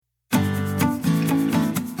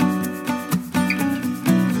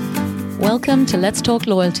Welcome to Let's Talk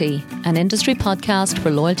Loyalty, an industry podcast for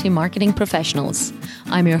loyalty marketing professionals.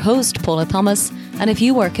 I'm your host, Paula Thomas, and if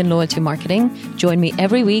you work in loyalty marketing, join me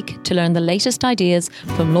every week to learn the latest ideas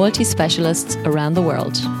from loyalty specialists around the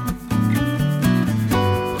world.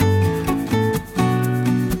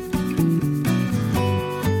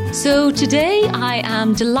 So today I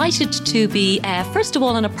am delighted to be, first of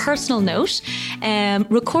all, on a personal note,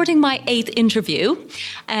 recording my 8th interview.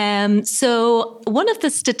 So one of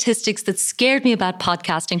the statistics that scared me about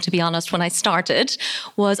podcasting, to be honest, when I started,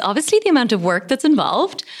 was obviously the amount of work that's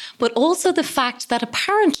involved, but also the fact that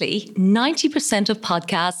apparently 90% of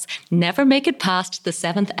podcasts never make it past the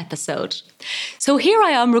 7th episode. So here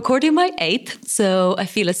I am recording my 8th, so I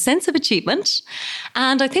feel a sense of achievement.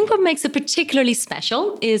 And I think what makes it particularly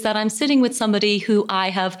special is that I'm sitting with somebody who I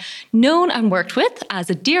have known and worked with as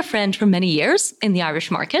a dear friend for many years in the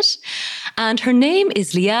Irish market. And her name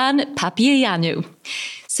is Liane Papaioannou.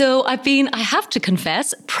 So I have to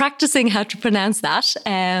confess, practicing how to pronounce that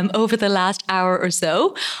over the last hour or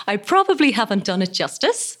so. I probably haven't done it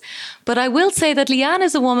justice, but I will say that Liane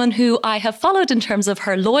is a woman who I have followed in terms of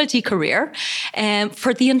her loyalty career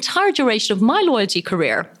for the entire duration of my loyalty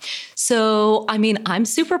career. So, I'm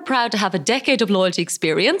super proud to have a decade of loyalty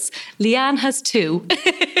experience. Liane has 2.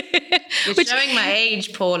 You're showing my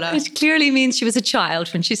age, Paula. Which clearly means she was a child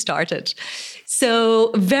when she started.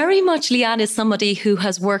 So very much Liane is somebody who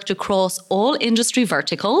has worked across all industry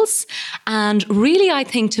verticals and really, I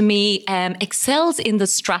think to me, excels in the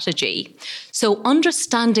strategy. So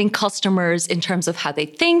understanding customers in terms of how they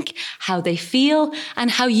think, how they feel, and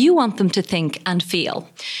how you want them to think and feel.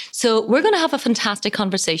 So we're going to have a fantastic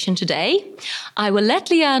conversation today. I will let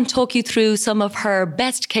Liane talk you through some of her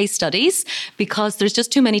best case studies because there's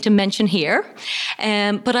just too many to mention here.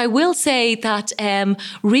 But I will say that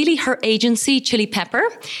really her agency, Chili Pepper,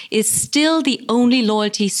 is still the only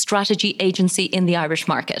loyalty strategy agency in the Irish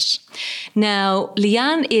market. Now,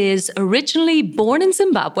 Liane is originally born in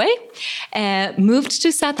Zimbabwe, moved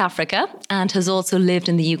to South Africa, and has also lived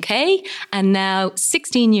in the UK, and now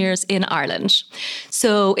 16 years in Ireland.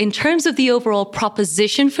 So in terms of the overall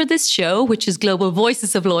proposition for this show, which is Global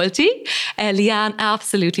Voices of Loyalty, Liane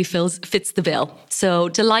absolutely fits the bill. So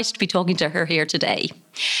delighted to be talking to her here today.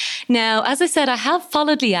 Now, as I said, I have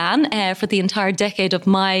followed Liane for the entire decade of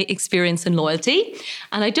my experience in loyalty.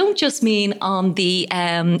 And I don't just mean on the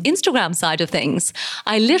Instagram side of things.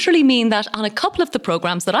 I literally mean that on a couple of the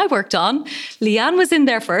programs that I worked on, Liane was in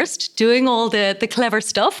there first, doing all the clever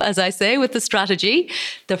stuff, as I say, with the strategy,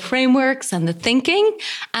 the frameworks and the thinking.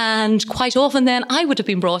 And quite often then, I would have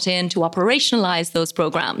been brought in to operationalize those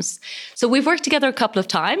programs. So we've worked together a couple of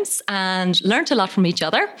times and learned a lot from each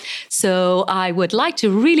other. So I would like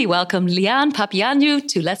to really welcome Liane Papaioannou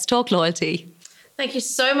to Let's Talk Loyalty. Thank you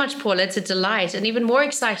so much, Paula. It's a delight. And even more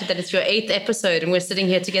excited that it's your 8th episode and we're sitting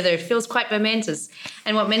here together. It feels quite momentous.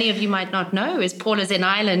 And what many of you might not know is Paula's in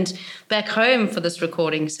Ireland back home for this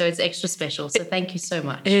recording. So it's extra special. So thank you so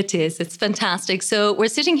much. It is. It's fantastic. So we're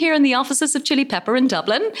sitting here in the offices of Chili Pepper in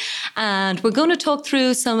Dublin. And we're going to talk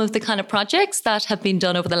through some of the kind of projects that have been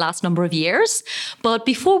done over the last number of years. But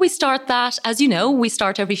before we start that, as you know, we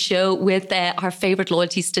start every show with our favorite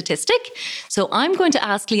loyalty statistic. So I'm going to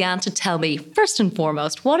ask Liane to tell me, first and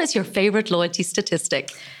foremost, what is your favorite loyalty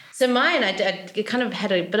statistic? So mine, I kind of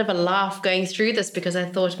had a bit of a laugh going through this because I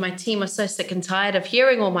thought my team was so sick and tired of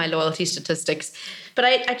hearing all my loyalty statistics. But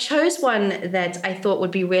I chose one that I thought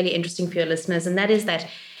would be really interesting for your listeners, and that is that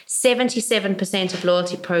 77% of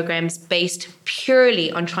loyalty programs based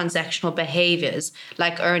purely on transactional behaviors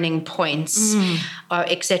like earning points,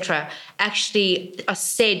 etc., actually are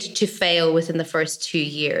said to fail within the first 2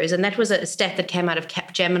 years. And that was a stat that came out of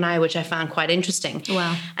Capgemini, which I found quite interesting.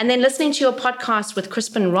 Wow. And then listening to your podcast with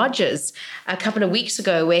Crispin Rogers a couple of weeks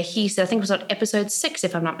ago, where he said, I think it was on episode 6,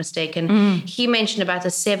 if I'm not mistaken, he mentioned about the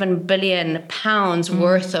 £7 billion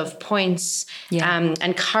worth of points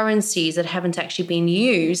and currencies that haven't actually been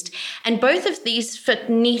used. And both of these fit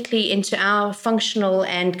neatly into our functional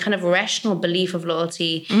and kind of rational belief of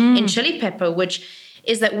loyalty in Chili Pepper, which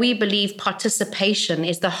is that we believe participation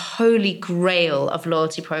is the holy grail of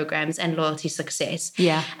loyalty programs and loyalty success.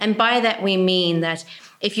 Yeah. And by that, we mean that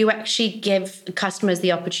if you actually give customers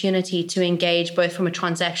the opportunity to engage both from a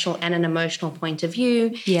transactional and an emotional point of view,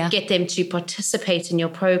 get them to participate in your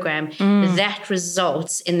program, that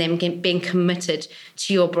results in them being committed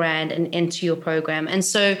to your brand and to your program. And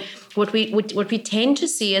so what we tend to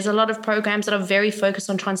see is a lot of programs that are very focused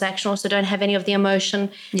on transactional, so don't have any of the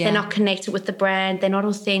emotion. Yeah. They're not connected with the brand. They're not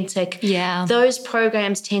authentic. Yeah. Those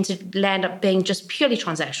programs tend to land up being just purely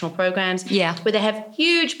transactional programs where they have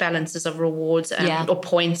huge balances of rewards or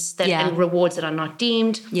points and rewards that are not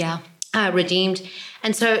deemed. Yeah. redeemed.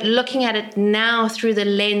 And so looking at it now through the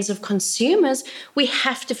lens of consumers, we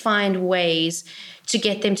have to find ways to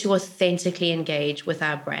get them to authentically engage with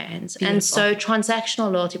our brands. Beautiful. And so transactional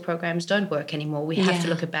loyalty programs don't work anymore. We have to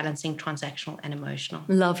look at balancing transactional and emotional.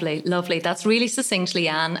 Lovely, lovely. That's really succinct,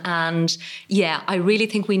 Leanne. And yeah, I really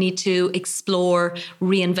think we need to explore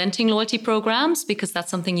reinventing loyalty programs, because that's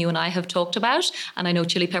something you and I have talked about. And I know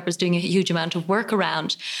Chili Pepper's doing a huge amount of work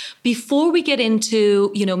around. Before we get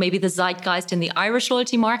into, maybe the zeitgeist in the Irish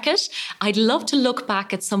loyalty market, I'd love to look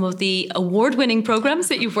back at some of the award-winning programs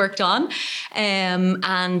that you've worked on.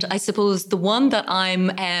 And I suppose the one that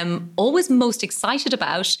I'm always most excited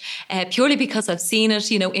about, purely because I've seen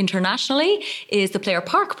it, internationally, is the Player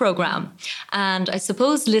Park program. And I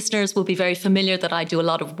suppose listeners will be very familiar that I do a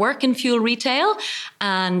lot of work in fuel retail,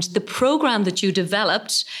 and the program that you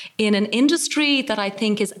developed in an industry that I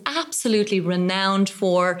think is absolutely renowned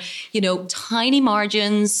for, tiny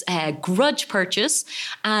margins, grudge purchase,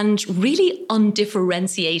 and really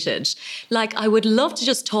undifferentiated. Like, I would love to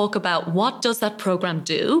just talk about what does that program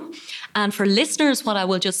do. And for listeners, what I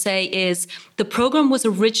will just say is the program was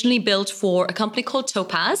originally built for a company called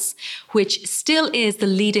Topaz, which still is the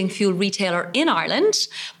leading fuel retailer in Ireland,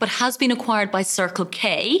 but has been acquired by Circle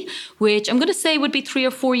K, which I'm going to say would be 3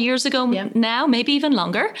 or 4 years ago now, maybe even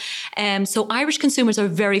longer. So Irish consumers are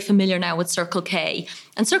very familiar now with Circle K.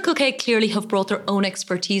 And Circle K clearly have brought their own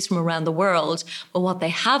expertise from around the world. But what they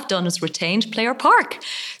have done is retained Player Park.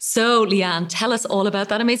 So, Leanne, tell us all about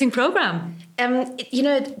that amazing program.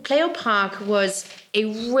 Player Park was a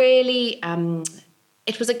really,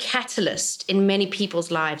 it was a catalyst in many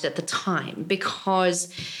people's lives at the time,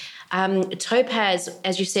 because Topaz,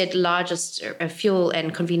 as you said, largest fuel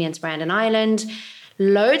and convenience brand in Ireland,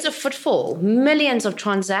 loads of footfall, millions of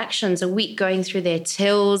transactions a week going through their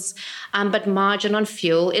tills, but margin on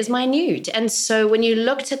fuel is minute. And so when you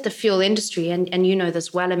looked at the fuel industry, and you know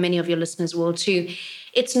this well, and many of your listeners will too,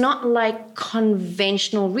 it's not like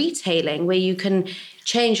conventional retailing where you can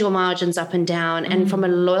change your margins up and down, and from a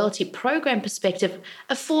loyalty program perspective,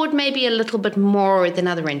 afford maybe a little bit more than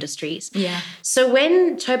other industries. Yeah. So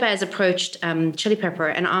when Topaz approached Chili Pepper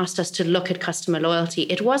and asked us to look at customer loyalty,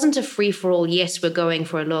 it wasn't a free-for-all, yes, we're going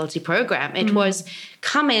for a loyalty program. It was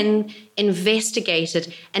come in, investigate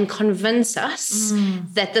it, and convince us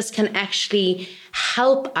that this can actually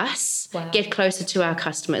help us get closer to our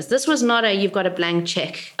customers. This was not you've got a blank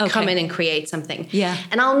check, come in and create something. Yeah.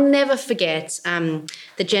 And I'll never forget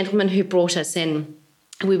the gentleman who brought us in.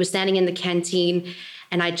 We were standing in the canteen,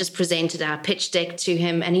 and I just presented our pitch deck to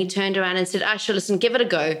him, and he turned around and said, Asha, listen, give it a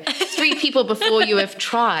go. 3 people before you have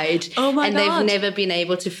tried, and they've never been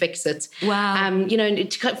able to fix it. Wow.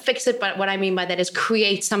 To fix it, but what I mean by that is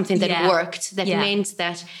create something that worked, that meant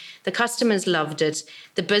that the customers loved it,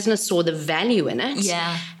 the business saw the value in it,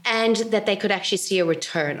 and that they could actually see a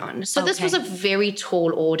return on. So this was a very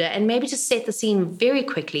tall order, and maybe to set the scene very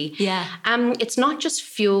quickly, it's not just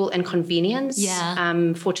fuel and convenience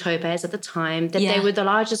for Topaz at the time, that they were the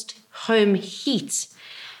largest home heat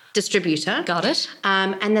distributor. Got it.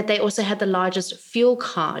 And that they also had the largest fuel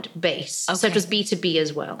card base. So it was B2B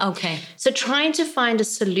as well. Okay. So trying to find a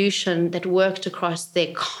solution that worked across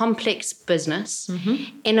their complex business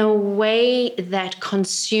in a way that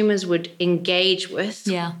consumers would engage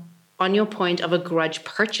with, on your point of a grudge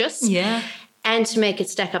purchase, and to make it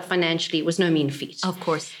stack up financially was no mean feat. Of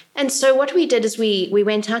course. And so what we did is we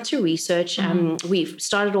went out to research. We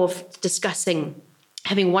started off discussing,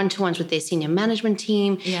 having one-to-ones with their senior management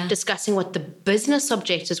team, discussing what the business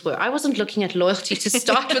objectives were. I wasn't looking at loyalty to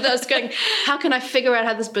start with. I was going, how can I figure out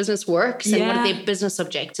how this business works, and what are their business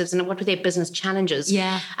objectives, and what were their business challenges?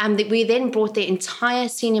 We then brought their entire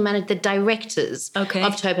senior manager, the directors of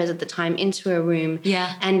Topaz at the time, into a room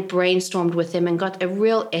and brainstormed with them and got a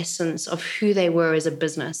real essence of who they were as a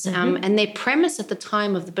business. And their premise at the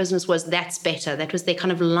time of the business was, that's better. That was their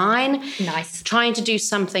kind of line. Nice. Trying to do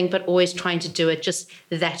something, but always trying to do it just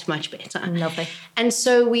that much better. Lovely. And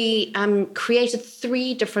so we created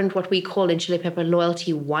 3 different, what we call in Chili Pepper,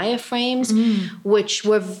 loyalty wireframes, which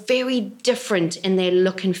were very different in their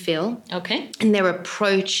look and feel, in their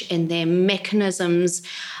approach, in their mechanisms.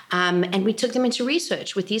 And we took them into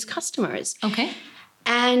research with these customers.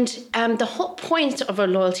 And the whole point of a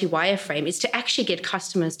loyalty wireframe is to actually get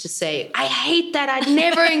customers to say, I hate that, I'd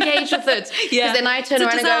never engage with it. Because then I turn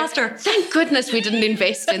around and go, thank goodness we didn't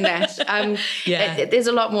invest in that. There's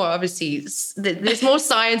a lot more, obviously, there's more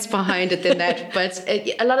science behind it than that. But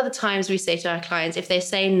a lot of the times we say to our clients, if they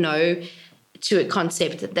say no to a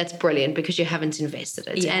concept, that's brilliant, because you haven't invested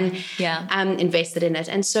it invested in it.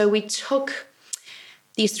 And so we took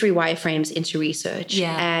these 3 wireframes into research.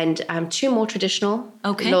 Yeah. And 2 more traditional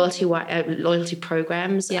loyalty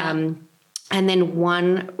programs. Yeah. And then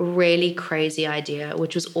 1 really crazy idea,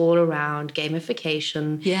 which was all around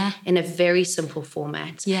gamification in a very simple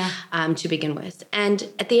format to begin with. And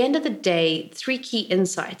at the end of the day, 3 key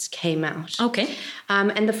insights came out. Okay.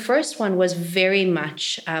 And the first one was very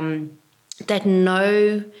much that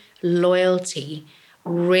no loyalty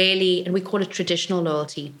really, and we call it traditional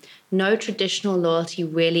loyalty, no traditional loyalty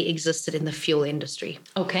really existed in the fuel industry.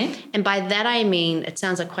 Okay. And by that I mean, it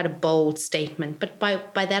sounds like quite a bold statement, but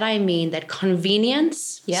by that I mean that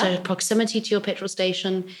convenience, so proximity to your petrol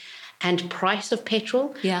station and price of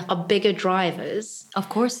petrol are bigger drivers, of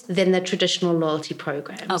course, than the traditional loyalty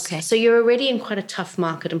programs. Okay. So you're already in quite a tough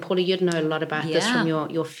market. And Paula, you'd know a lot about this from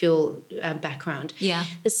your fuel background. Yeah.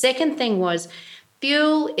 The second thing was,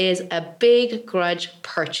 fuel is a big grudge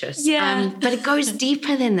purchase. But it goes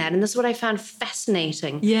deeper than that. And this is what I found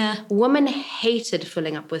fascinating. Yeah. Women hated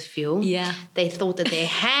filling up with fuel. Yeah. They thought that their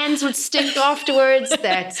hands would stink afterwards,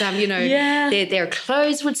 that, their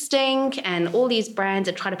clothes would stink, and all these brands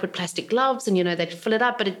that try to put plastic gloves and, they'd fill it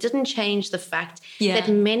up. But it didn't change the fact that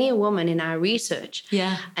many women in our research,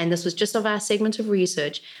 and this was just of our segment of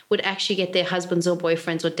research, would actually get their husbands or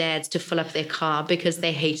boyfriends or dads to fill up their car because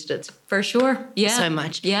they hated it. For sure. So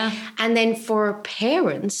much. Yeah. And then for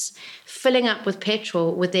parents, filling up with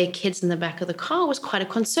petrol with their kids in the back of the car was quite a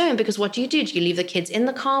concern, because what do? Do you leave the kids in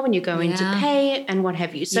the car when you're going to pay and what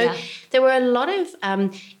have you? So there were a lot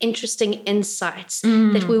of interesting insights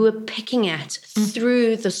that we were picking at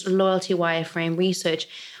through this loyalty wireframe research,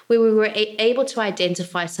 where we were able to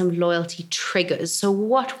identify some loyalty triggers. So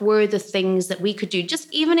what were the things that we could do,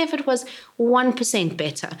 just even if it was 1%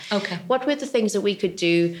 better? Okay. What were the things that we could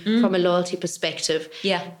do from a loyalty perspective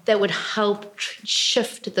that would help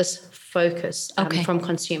shift this focus from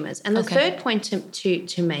consumers? And the third point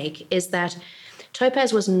to make is that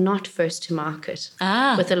Topaz was not first to market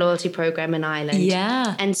with the loyalty program in Ireland.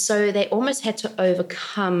 Yeah. And so they almost had to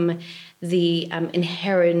overcome the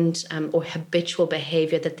inherent or habitual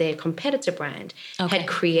behavior that their competitor brand had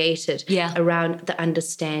created around the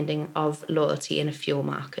understanding of loyalty in a fuel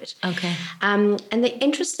market. Okay. And the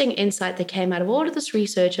interesting insight that came out of all of this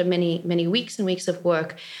research and many, many weeks and weeks of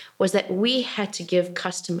work was that we had to give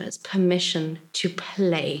customers permission to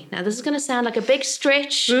play. Now, this is going to sound like a big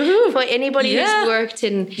stretch for anybody who's worked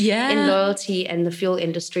in loyalty and the fuel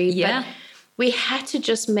industry, but we had to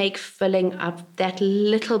just make filling up that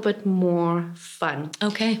little bit more fun.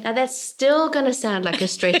 Okay. Now, that's still going to sound like a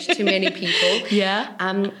stretch to many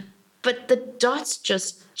people. But the dots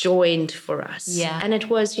just joined for us. And it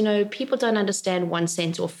was, people don't understand 1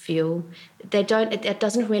 cent or fuel. They don't, it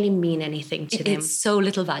doesn't really mean anything to them. It's so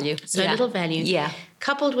little value. Little value. Yeah.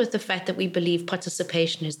 Coupled with the fact that we believe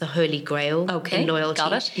participation is the holy grail in loyalty.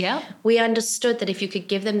 Got it. Yeah. We understood that if you could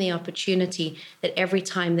give them the opportunity that every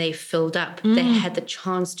time they filled up, they had the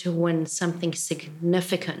chance to win something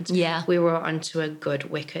significant. We were onto a good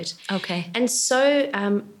wicket. Okay. And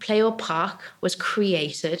so Play or Park was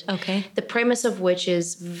created. Okay. The premise of which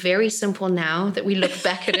is very simple now that we look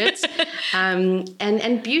back at it,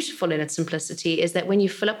 and beautiful in its simplicity, is that when you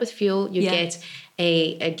fill up with fuel, you get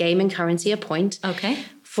a gaming currency, a point. Okay.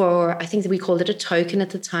 For, I think that we called it a token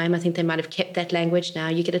at the time. I think they might have kept that language now.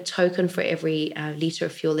 You get a token for every litre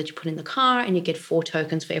of fuel that you put in the car, and you get 4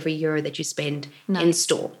 tokens for every euro that you spend in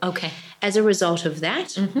store. Okay. As a result of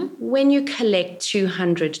that, when you collect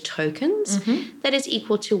 200 tokens, that is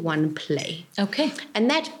equal to 1 play. Okay. And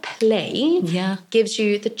that play gives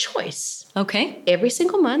you the choice. Okay. Every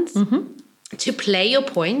single month. To play your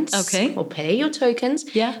points or play your tokens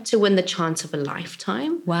to win the chance of a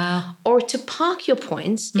lifetime. Wow. Or to park your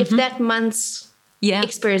points if that month's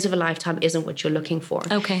experience of a lifetime isn't what you're looking for.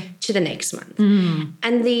 Okay. To the next month.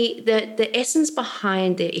 And the essence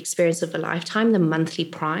behind the experience of a lifetime, the monthly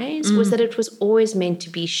prize, was that it was always meant to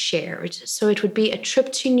be shared. So it would be a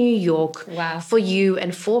trip to New York for you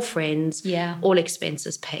and 4 friends, all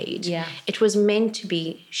expenses paid. It was meant to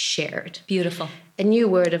be shared. Beautiful. A new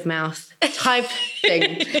word of mouth type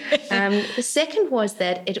thing. The second was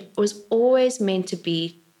that it was always meant to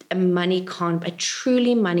be a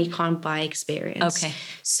truly money can't buy experience. Okay.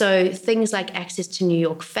 So things like access to New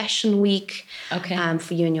York Fashion Week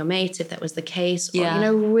for you and your mates, if that was the case,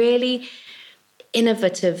 or really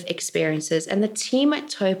innovative experiences. And the team at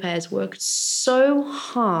Topaz worked so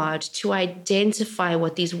hard to identify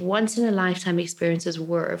what these once in a lifetime experiences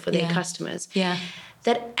were for their customers.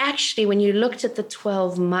 that actually when you looked at the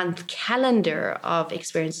 12-month calendar of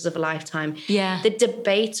experiences of a lifetime, Yeah. the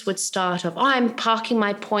debates would start of, I'm parking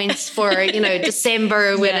my points for,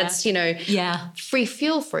 December when it's, Yeah. free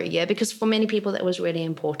fuel for a year, because for many people that was really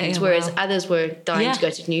important, Yeah, whereas wow. others were dying to go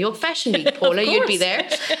to New York Fashion Week. Paula, Of you'd be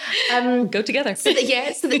course. there. Go together. So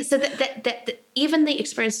that even the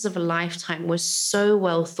experiences of a lifetime was so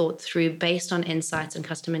well thought through, based on insights and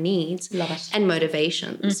customer needs. Love it. And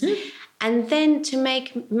motivations. And then to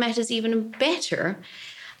make matters even better,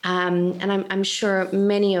 and I'm sure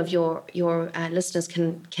many of your listeners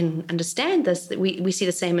can understand this, that we see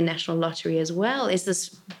the same in National Lottery as well, is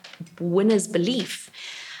this winner's belief.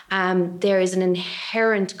 There is an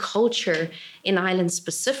inherent culture in Ireland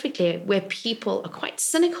specifically where people are quite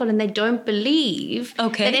cynical and they don't believe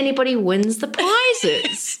that anybody wins the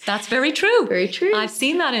prizes. That's very true. Very true. I've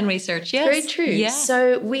seen that in research, yes. Very true. Yeah.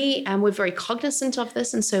 So we were very cognizant of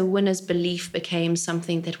this, and so winner's belief became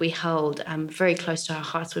something that we held very close to our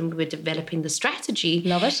hearts when we were developing the strategy.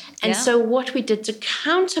 Love it. And so what we did to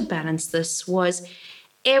counterbalance this was,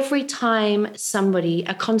 every time somebody,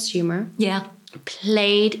 a consumer,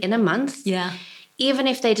 played in a month, even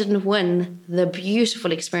if they didn't win the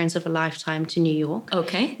beautiful experience of a lifetime to New York,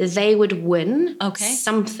 they would win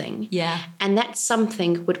something. And that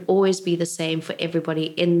something would always be the same for everybody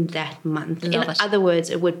in that month. In other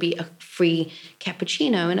words, it would be a free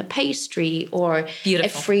cappuccino and a pastry, or a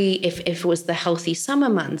free, if it was the healthy summer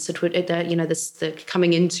months, it would, the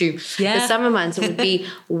coming into the summer months, it would be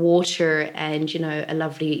water and, a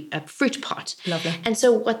lovely fruit pot. Lovely. And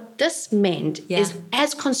so what this meant is,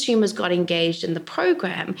 as consumers got engaged in the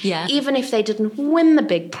program, even if they didn't win the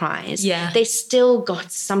big prize, they still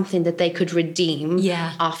got something that they could redeem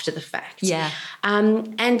after the fact.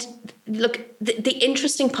 And look, the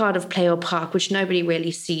interesting part of Playo Park, which nobody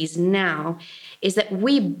really sees now, is that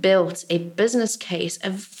we built a business case, a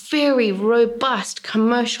very robust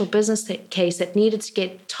commercial business case that needed to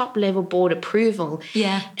get top-level board approval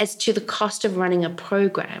as to the cost of running a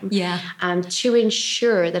program, to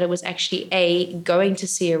ensure that it was actually, A, going to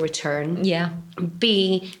see a return,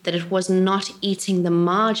 B, that it was not eating the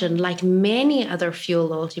margin like many other fuel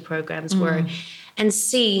loyalty programs were, and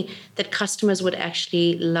C, that customers would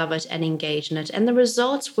actually love it and engage in it. And the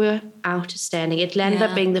results were outstanding. It landed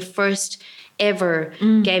up being the first ever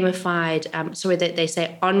gamified, they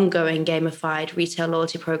say ongoing gamified retail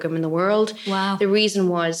loyalty program in the world. Wow. The reason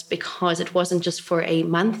was because it wasn't just for a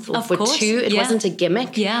month or for two. It wasn't a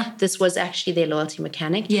gimmick. This was actually their loyalty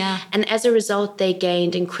mechanic. And as a result, they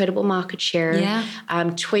gained incredible market share.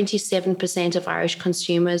 27% of Irish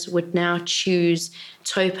consumers would now choose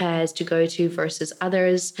Topaz to go to versus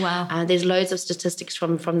others. Wow. There's loads of statistics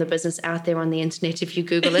from the business out there on the internet if you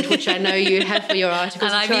Google it, which I know you have for your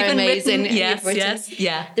articles, and which I've are even amazing. written,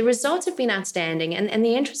 The results have been outstanding, and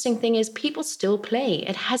the interesting thing is, people still play.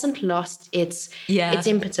 It hasn't lost its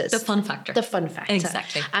impetus. The fun factor.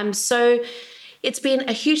 Exactly. So it's been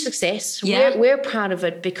a huge success. We're proud of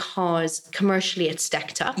it because commercially it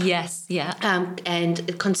stacked up.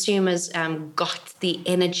 And consumers got the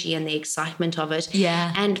energy and the excitement of it.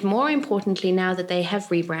 And more importantly, now that they have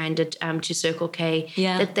rebranded to Circle K,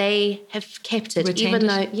 that they have kept it. Retained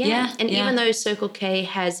Even though Circle K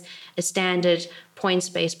has a standard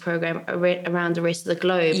points-based program around the rest of the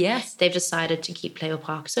globe, they've decided to keep Playo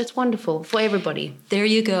Park. So it's wonderful for everybody. There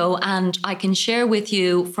you go. And I can share with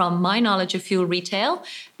you from my knowledge of fuel retail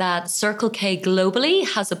that Circle K globally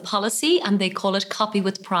has a policy, and they call it Copy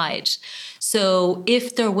with Pride. So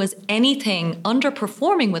if there was anything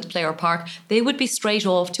underperforming with Playo Park, they would be straight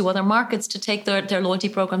off to other markets to take their loyalty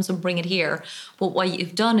programs and bring it here. But what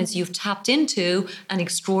you've done is you've tapped into an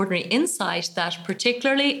extraordinary insight that,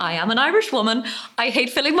 particularly, I am an Irish woman, I hate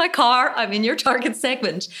filling my car, I'm in your target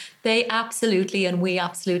segment. They absolutely, and we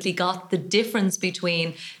absolutely got the difference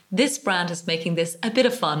between this brand is making this a bit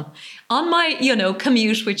of fun on my,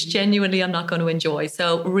 commute, which genuinely I'm not going to enjoy.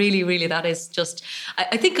 So really, really, that is just,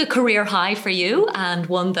 I think, a career high for you, and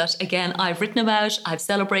one that, again, I've written about, I've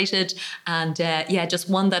celebrated, and just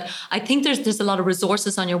one that I think there's a lot of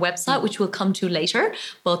resources on your website, which we'll come to later.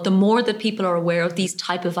 But the more that people are aware of these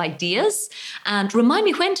type of ideas, and remind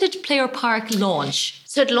me, when did Playo Park launch?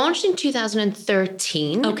 So it launched in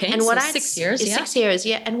 2013. Okay, and so 6 years, 6 years,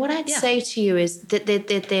 And what I'd say to you is that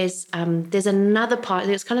there's another part.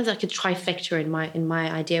 There's kind of like a trifecta in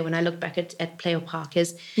my idea when I look back at Playo Park,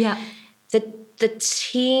 is that the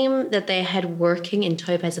team that they had working in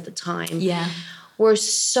Topaz at the time were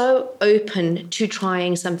so open to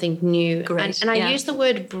trying something new. Great. And I use the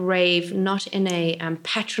word brave not in a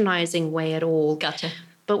patronizing way at all. Gotcha.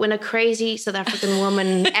 But when a crazy South African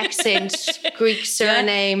woman, accent, Greek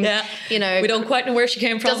surname, you know, we don't quite know where she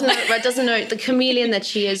came from. Doesn't know the chameleon that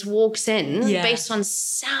she is, walks in based on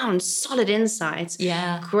sound, solid insights,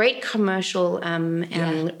 great commercial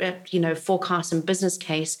you know, forecast and business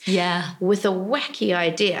case, with a wacky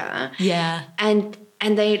idea, and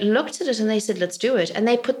they looked at it and they said, let's do it, and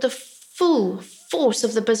they put the full force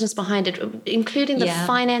of the business behind it, including the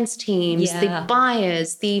finance teams, the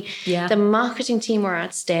buyers, the marketing team were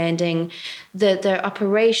outstanding, the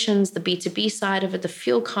operations, the B2B side of it, the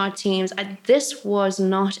fuel card teams. This was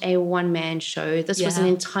not a one-man show. This was an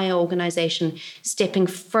entire organization stepping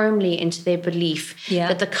firmly into their belief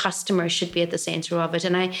that the customer should be at the center of it.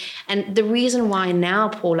 And the reason why now,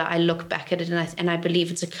 Paula, I look back at it and I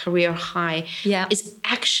believe it's a career high is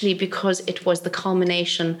actually because it was the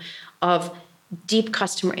culmination of deep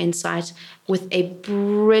customer insight with a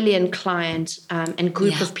brilliant client and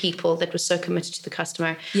group of people that was so committed to the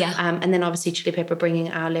customer. And then obviously Chili Pepper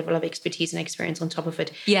bringing our level of expertise and experience on top of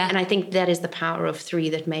it. And I think that is the power of three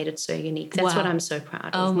that made it so unique. That's what I'm so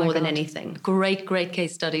proud of more than anything. Great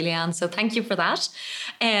case study, Leanne. So thank you for that.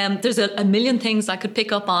 There's a million things I could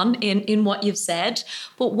pick up on in what you've said.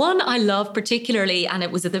 But one I love particularly, and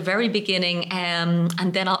it was at the very beginning,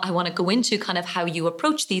 and then I want to go into kind of how you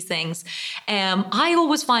approach these things. I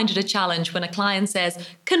always find it a challenge when a client says,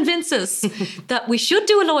 convince us that we should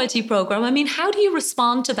do a loyalty program. I mean, how do you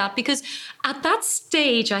respond to that? Because at that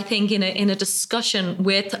stage, I think in a discussion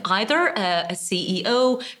with either a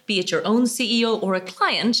CEO, be it your own CEO or a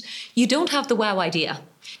client, you don't have the wow idea.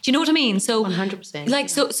 Do you know what I mean? So 100%. Like,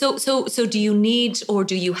 so do you need, or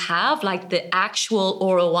do you have like the actual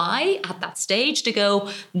ROI at that stage to go,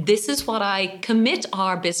 this is what I commit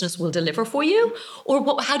our business will deliver for you?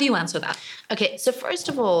 Or how do you answer that? Okay. So first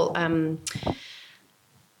of all,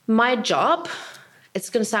 my job, it's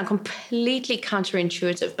going to sound completely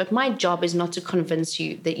counterintuitive, but my job is not to convince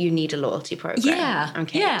you that you need a loyalty program.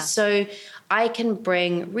 Okay. So I can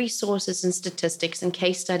bring resources and statistics and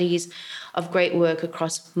case studies of great work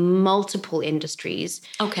across multiple industries.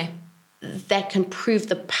 That can prove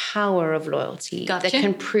the power of loyalty, that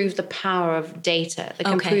can prove the power of data, that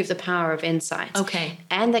can prove the power of insights,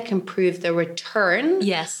 and that can prove the return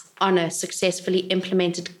on a successfully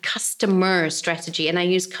implemented customer strategy. And I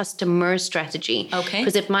use customer strategy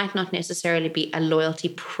because it might not necessarily be a loyalty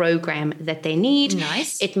program that they need.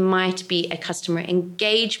 It might be a customer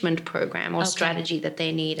engagement program or strategy that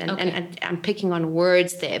they need. And I'm picking on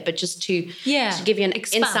words there, but just to give you an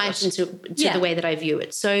insight into the way that I view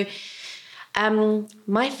it. So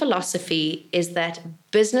my philosophy is that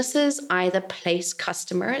businesses either place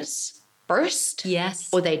customers first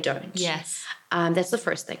or they don't. That's the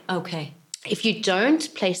first thing. If you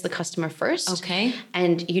don't place the customer first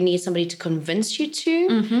and you need somebody to convince you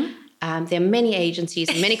to, there are many agencies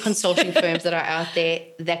and many consulting firms that are out there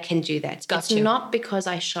that can do that. It's not because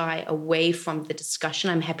I shy away from the discussion.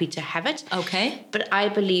 I'm happy to have it. But I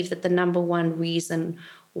believe that the number one reason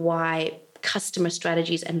why customer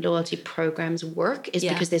strategies and loyalty programs work is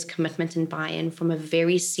because there's commitment and buy-in from a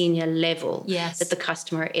very senior level that the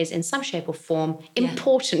customer is in some shape or form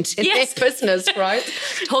important in their business, right?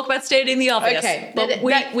 Talk about stating the obvious. But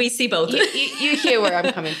we see both. You hear where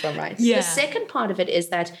I'm coming from, right? The second part of it is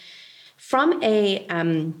that from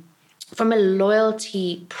a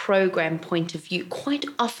loyalty program point of view, quite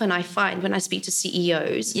often I find when I speak to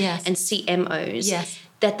CEOs and CMOs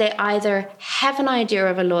that they either have an idea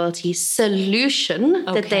of a loyalty solution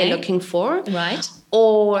that they're looking for,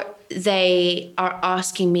 or they are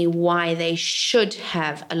asking me why they should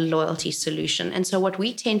have a loyalty solution. And so what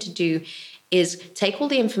we tend to do is take all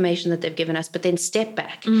the information that they've given us, but then step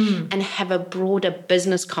back and have a broader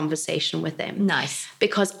business conversation with them.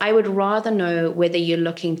 Because I would rather know whether you're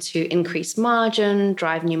looking to increase margin,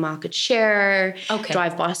 drive new market share,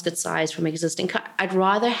 drive basket size from existing. I'd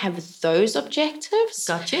rather have those objectives.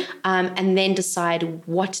 And then decide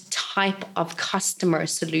what type of customer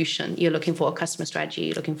solution you're looking for, customer strategy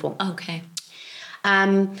you're looking for.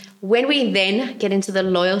 When we then get into the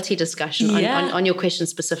loyalty discussion on your question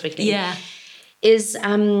specifically, is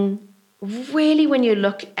really when you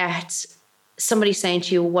look at somebody saying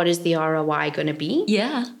to you, what is the ROI going to be?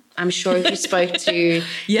 I'm sure if you spoke to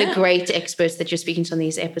the great experts that you're speaking to on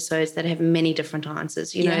these episodes that have many different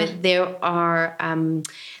answers. You know, there are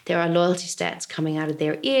loyalty stats coming out of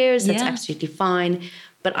their ears. That's absolutely fine.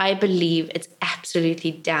 But I believe it's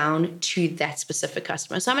absolutely down to that specific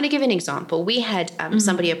customer. So I'm going to give you an example. We had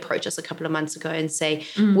somebody approach us a couple of months ago and say,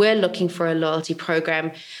 we're looking for a loyalty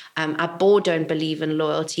program. Our board don't believe in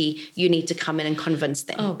loyalty. You need to come in and convince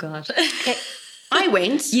them. Oh, God. I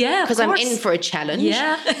went because I'm in for a challenge.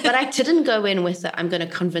 Yeah. But I didn't go in with I'm going to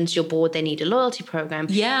convince your board they need a loyalty program.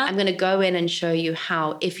 Yeah. I'm going to go in and show you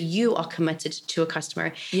how, if you are committed to a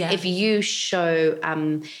customer, if you show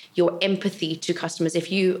your empathy to customers,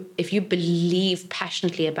 if you believe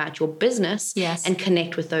passionately about your business and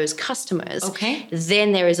connect with those customers,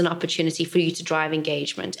 then there is an opportunity for you to drive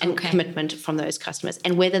engagement and commitment from those customers.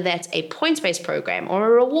 And whether that's a points-based program or a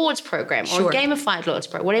rewards program or a gamified loyalty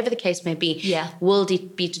program, whatever the case may be, will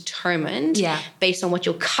be determined based on what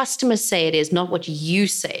your customers say it is, not what you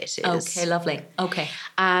say it is. Okay, lovely. Okay.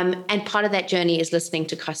 And part of that journey is listening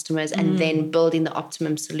to customers and then building the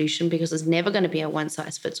optimum solution, because there's never going to be a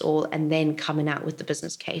one-size-fits-all, and then coming out with the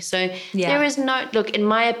business case. So there is no, look, in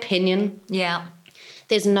my opinion,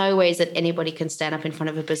 there's no ways that anybody can stand up in front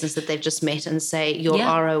of a business that they've just met and say your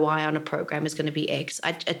ROI on a program is going to be X.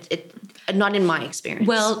 Not in my experience.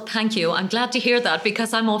 Well, thank you. I'm glad to hear that,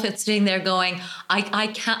 because I'm often sitting there going, I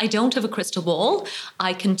don't have a crystal ball.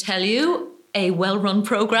 I can tell you a well-run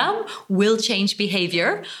program will change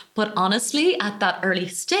behavior. But honestly, at that early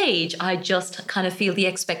stage, I just kind of feel the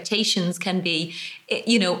expectations can be,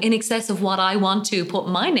 in excess of what I want to put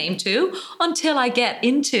my name to, until I get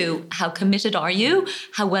into how committed are you?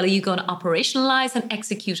 How well are you going to operationalize and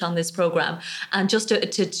execute on this program? And just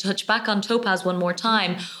to touch back on Topaz one more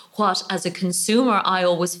time, what as a consumer I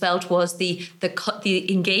always felt was the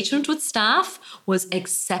engagement with staff was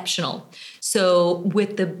exceptional. So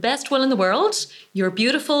with the best will in the world, your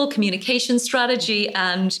beautiful communication strategy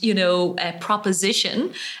and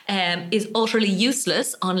proposition is utterly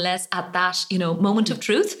useless unless at that moment of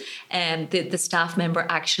truth the staff member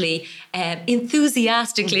actually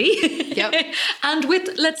enthusiastically and with,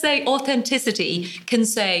 let's say, authenticity can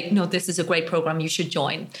say, no, this is a great program, you should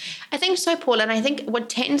join. I think so, Paul. And I think what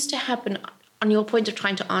tends to happen, on your point of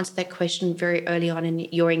trying to answer that question very early on in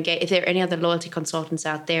your engagement, if there are any other loyalty consultants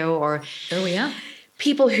out there or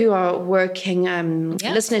people who are working,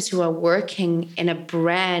 listeners who are working in a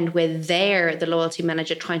brand where they're the loyalty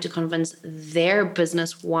manager trying to convince their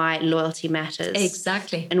business why loyalty matters.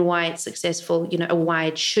 Exactly. And why it's successful, why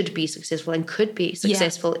it should be successful and could be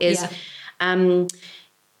successful is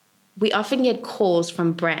we often get calls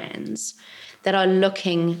from brands that are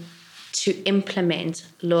looking to implement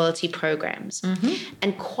loyalty programs.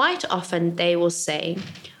 And quite often they will say,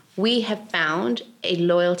 we have found a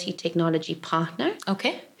loyalty technology partner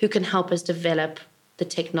who can help us develop the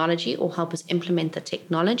technology or help us implement the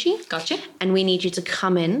technology. Gotcha. And we need you to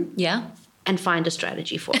come in and find a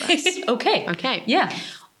strategy for us. Okay. Yeah.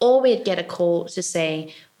 Or we'd get a call to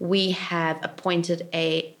say, we have appointed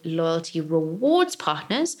a loyalty rewards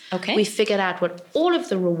partners. We figured out what all of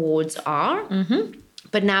the rewards are.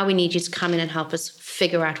 But now we need you to come in and help us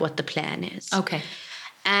figure out what the plan is.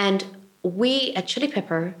 And we at Chili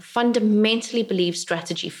Pepper fundamentally believe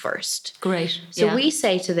strategy first. Great. So we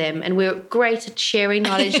say to them, and we're great at sharing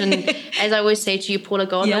knowledge. And as I always say to you, Paula,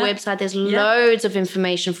 go on the website. There's loads of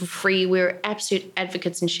information for free. We're absolute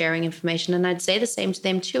advocates in sharing information. And I'd say the same to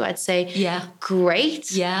them too. I'd say,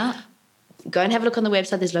 great. Go and have a look on the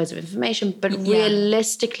website. There's loads of information. But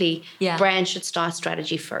realistically, brands should start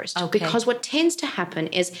strategy first. Because what tends to happen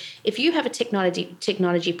is if you have a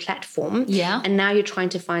technology platform and now you're trying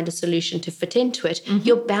to find a solution to fit into it,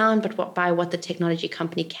 you're bound by what the technology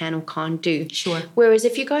company can or can't do. Whereas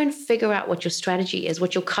if you go and figure out what your strategy is,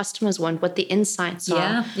 what your customers want, what the insights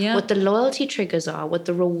are, what the loyalty triggers are, what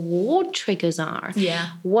the reward triggers are,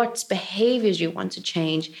 what behaviors you want to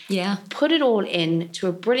change, put it all into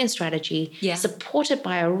a brilliant strategy, supported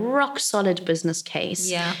by a rock solid business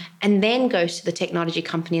case, and then go to the technology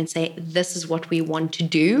company and say, this is what we want to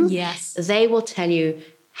do. They will tell you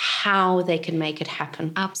how they can make it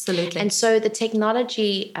happen. Absolutely. And so the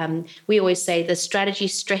technology, we always say the strategy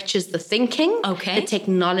stretches the thinking. The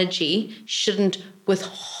technology shouldn't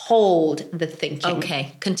withhold the thinking.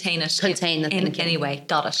 Contain it. Contain the thinking. In any way.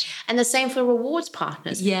 Got it. And the same for rewards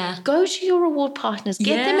partners. Go to your reward partners.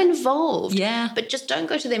 Get them involved. But just don't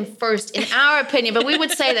go to them first, in our opinion. But we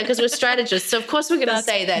would say that because we're strategists. So of course we're going to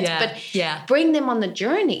say that. But bring them on the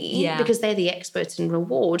journey because they're the experts in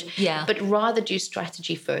reward. But rather do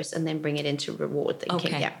strategy first and then bring it into reward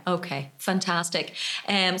thinking. Okay. Fantastic.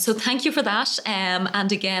 So thank you for that.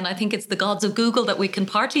 And again, I think it's the gods of Google that we can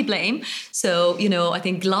partly blame. So, I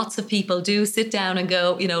think lots of people do sit down and go,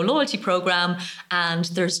 loyalty program, and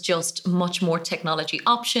there's just much more technology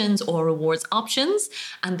options or rewards options.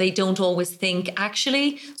 And they don't always think, actually,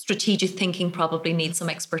 strategic thinking probably needs some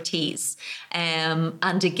expertise.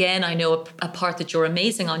 And again, I know a part that you're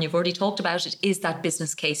amazing on, you've already talked about it, is that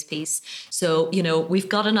business case piece. So, we've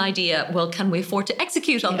got an idea. Well, can we afford to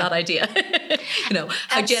execute on that idea?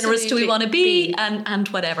 How generous do we want to be and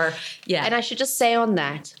whatever. Yeah. And I should just say on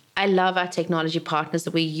that, I love our technology partners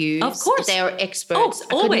that we use. Of course. They are experts.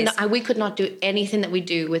 Always. We could not do anything that we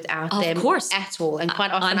do without them at all. And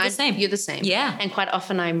quite often, I'm the same. You're the same. Yeah. And quite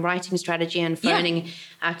often I'm writing strategy and phoning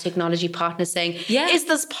our technology partners saying, is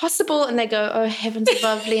this possible? And they go, oh, heavens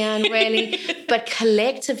above, Leanne, really? But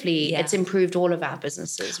collectively, it's improved all of our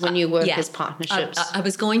businesses when you work as partnerships. I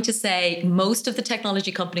was going to say, most of the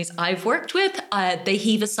technology companies I've worked with, they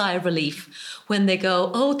heave a sigh of relief when they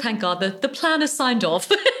go, oh, thank God, the plan is signed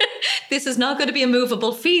off. This is not going to be a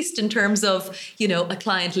movable feast in terms of, a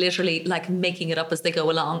client literally like making it up as they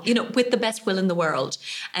go along, with the best will in the world.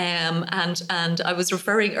 And I was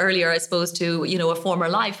referring earlier, I suppose, to, a former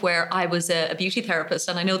life where I was a beauty therapist.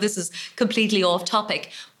 And I know this is completely off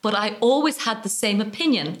topic, but I always had the same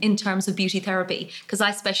opinion in terms of beauty therapy because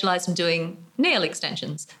I specialized in doing nail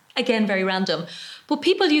extensions. Again, very random. But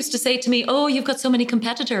people used to say to me, oh, you've got so many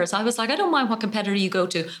competitors. I was like, I don't mind what competitor you go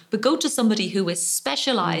to, but go to somebody who is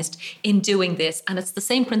specialized in doing this. And it's the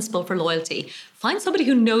same principle for loyalty. Find somebody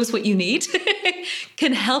who knows what you need,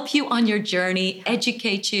 can help you on your journey,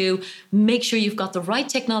 educate you, make sure you've got the right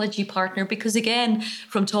technology partner. Because again,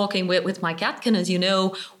 from talking with Mike Atkin, as you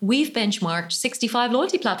know, we've benchmarked 65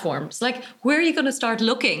 loyalty platforms. Like, where are you going to start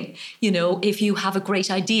looking, if you have a great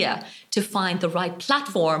idea to find the right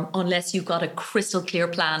platform, unless you've got a crystal clear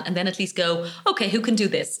plan, and then at least go, okay, who can do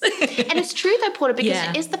this? And it's true though, Paula, because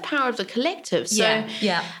it is the power of the collective. So,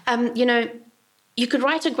 you could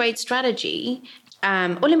write a great strategy,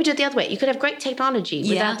 or let me do it the other way. You could have great technology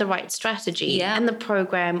without the right strategy, and the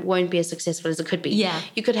program won't be as successful as it could be.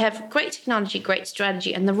 You could have great technology, great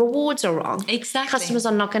strategy, and the rewards are wrong. Exactly. Customers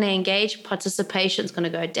are not going to engage. Participation is going to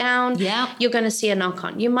go down. You're going to see a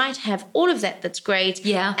knock-on. You might have all of that. That's great.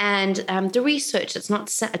 And the research, it's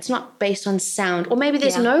not based on sound, or maybe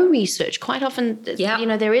there's no research. Quite often,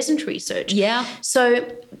 there isn't research. So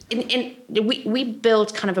we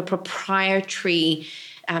built kind of a proprietary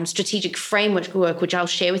strategic framework work, which I'll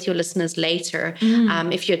share with your listeners later,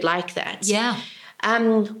 if you'd like that.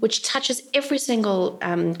 Which touches every single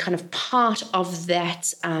kind of part of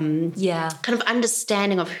that kind of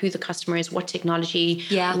understanding of who the customer is, what technology,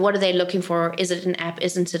 what are they looking for, is it an app,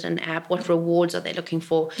 isn't it an app, what rewards are they looking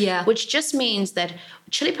for, which just means that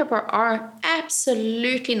Chili Pepper are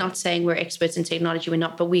absolutely not saying we're experts in technology, we're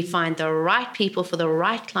not, but we find the right people for the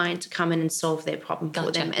right client to come in and solve their problem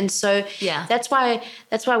for them. And so that's why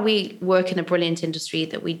we work in a brilliant industry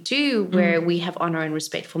that we do, where we have honor and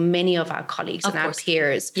respect for many of our colleagues and our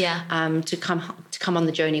peers to come on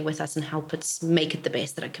the journey with us and help us make it the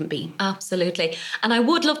best that it can be. Absolutely. And I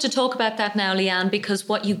would love to talk about that now, Leanne, because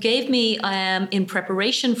what you gave me in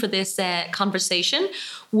preparation for this conversation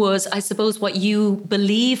was, I suppose, what you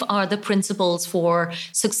believe are the principles for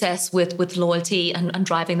success with loyalty and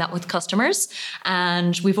driving that with customers.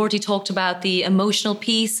 And we've already talked about the emotional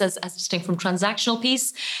piece as distinct from transactional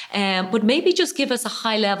piece, but maybe just give us a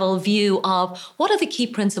high-level view of what are the key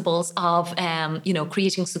principles of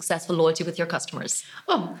creating successful loyalty with your customers.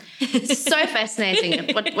 Oh, so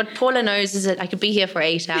fascinating. What Paula knows is that I could be here for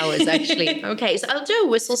 8 hours, actually. Okay, so I'll do a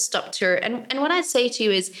whistle-stop tour. And what I'd say to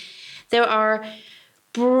you is there are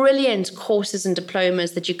brilliant courses and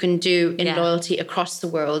diplomas that you can do in loyalty across the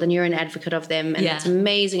world, and you're an advocate of them, and it's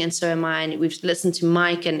amazing, and so am I. And we've listened to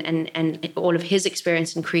Mike and all of his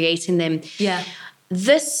experience in creating them.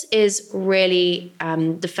 This is really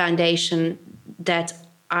the foundation that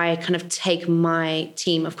I kind of take my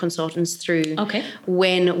team of consultants through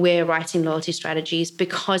when we're writing loyalty strategies,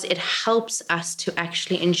 because it helps us to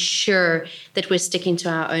actually ensure that we're sticking to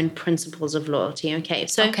our own principles of loyalty.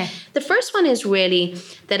 So the first one is really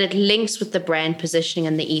that it links with the brand positioning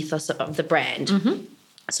and the ethos of the brand.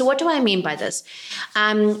 So what do I mean by this?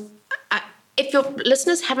 If your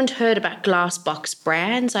listeners haven't heard about Glass Box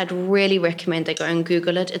Brands, I'd really recommend they go and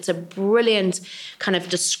Google it. It's a brilliant kind of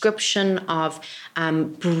description of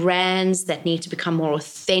brands that need to become more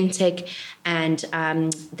authentic, and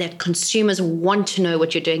that consumers want to know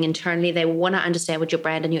what you're doing internally. They want to understand what your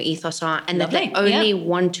brand and your ethos are, and that they only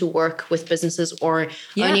want to work with businesses or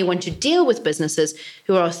only want to deal with businesses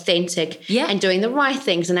who are authentic and doing the right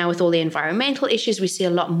things. And now with all the environmental issues, we see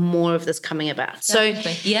a lot more of this coming about.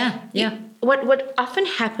 Definitely. So what often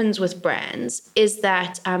happens with brands is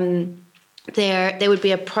that they would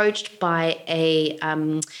be approached by a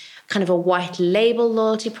kind of a white label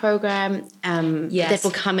loyalty program that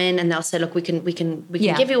will come in, and they'll say, look, we can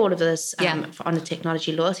give you all of this on a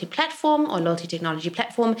technology loyalty platform or loyalty technology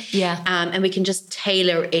platform, and we can just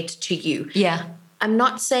tailor it to you. I'm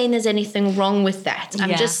not saying there's anything wrong with that.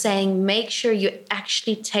 I'm just saying make sure you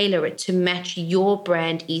actually tailor it to match your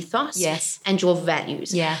brand ethos and your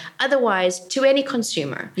values. Otherwise, to any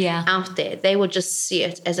consumer out there, they will just see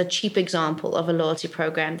it as a cheap example of a loyalty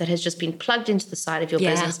program that has just been plugged into the side of your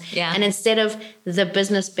business. And instead of the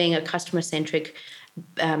business being a customer-centric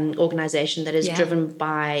organization that is driven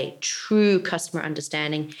by true customer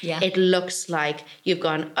understanding, it looks like you've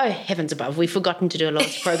gone, oh, heavens above, we've forgotten to do a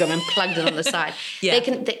loyalty program and plugged it on the side.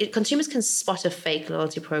 Consumers can spot a fake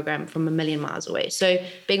loyalty program from a million miles away. So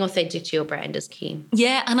being authentic to your brand is key.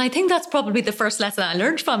 Yeah, and I think that's probably the first lesson I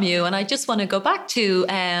learned from you. And I just want to go back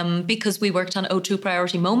to, because we worked on O2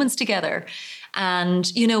 Priority Moments together. And,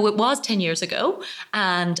 you know, it was 10 years ago.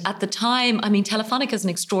 And at the time, I mean, Telefonica is an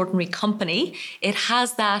extraordinary company. It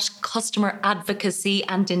has that customer advocacy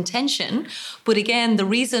and intention. But again, the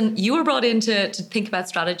reason you were brought in to think about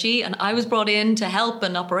strategy and I was brought in to help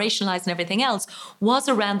and operationalize and everything else was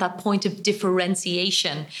around that point of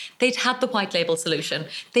differentiation. They'd had the white label solution.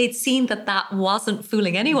 They'd seen that wasn't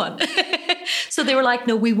fooling anyone. So they were like,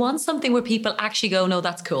 no, we want something where people actually go, no,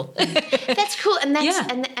 that's cool. That's cool. And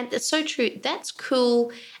and it's so true. That's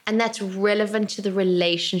cool. And that's relevant to the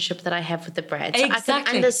relationship that I have with the brand. So I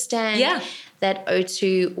can understand that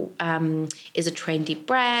O2 is a trendy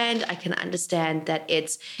brand. I can understand that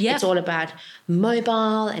it's all about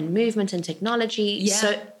mobile and movement and technology.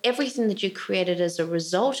 So everything that you created as a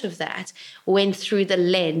result of that went through the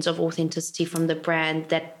lens of authenticity from the brand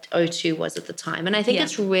that O2 was at the time. And I think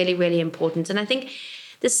it's really, really important. And I think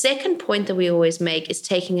the second point that we always make is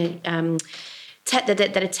taking that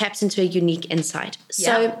it taps into a unique insight.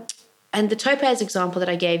 So, and the Topaz example that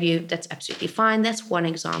I gave you, that's absolutely fine. That's one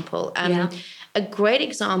example. A great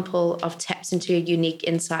example of taps into a unique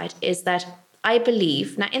insight is that I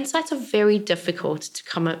believe, now insights are very difficult to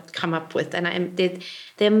come up with. And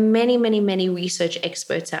there are many, many, many research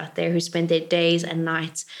experts out there who spend their days and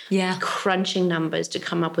nights crunching numbers to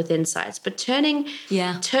come up with insights. But turning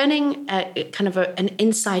kind of an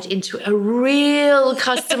insight into a real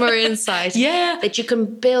customer insight that you can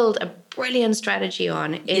build a brilliant strategy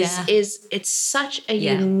on is it's such a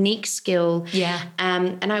unique skill.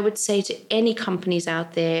 And I would say to any companies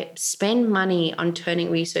out there, spend money on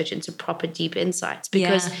turning research into proper deep insights,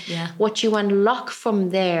 because what you unlock from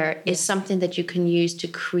there is something that you can use to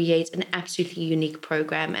create an absolutely unique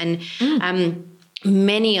program. And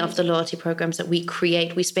many of the loyalty programs that we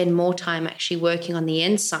create, we spend more time actually working on the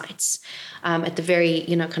insights at the very,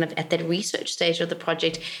 kind of at that research stage of the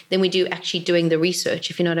project than we do actually doing the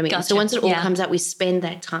research, if you know what I mean. Gotcha. So once it all comes out, we spend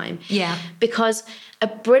that time. Because a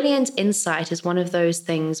brilliant insight is one of those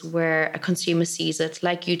things where a consumer sees it,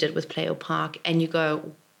 like you did with Play or Park, and you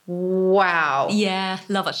go, wow. Yeah,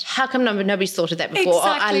 love it. How come nobody's thought of that before?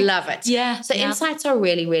 Exactly. Oh, I love it. So insights are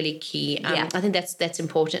really, really key. I think that's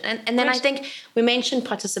important. And then I think we mentioned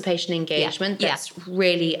participation engagement. That's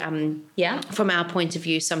really, from our point of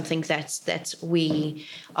view, something that we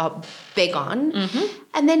are big on.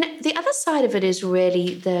 And then the other side of it is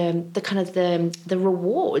really the kind of the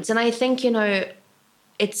rewards. And I think,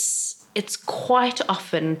 it's quite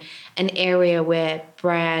often an area where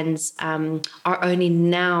brands are only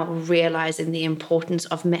now realizing the importance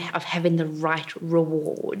of having the right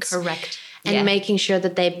rewards. Correct. And making sure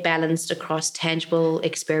that they're balanced across tangible,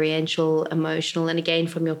 experiential, emotional. And again,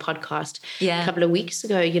 from your podcast a couple of weeks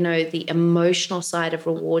ago, the emotional side of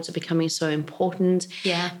rewards are becoming so important.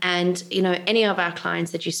 And, any of our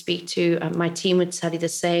clients that you speak to, my team would tell you the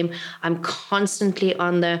same. I'm constantly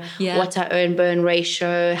on the what's our earn burn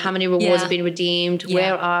ratio, how many rewards have been redeemed,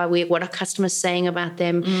 where are we, what are customers saying about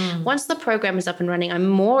them. Once the program is up and running, I'm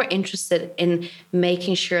more interested in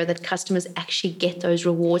making sure that customers actually get those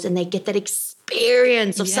rewards and they get that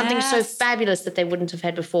experience of something so fabulous that they wouldn't have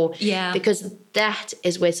had before. Because that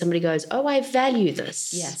is where somebody goes, oh, I value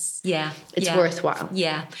this. It's worthwhile.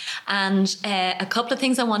 And a couple of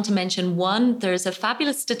things I want to mention. One, there's a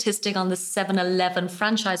fabulous statistic on the 7-Eleven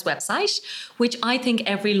franchise website, which I think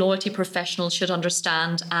every loyalty professional should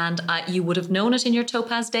understand. And you would have known it in your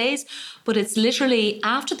Topaz days, but it's literally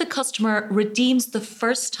after the customer redeems the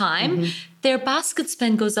first time, their basket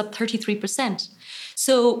spend goes up 33%.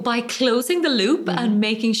 So by closing the loop and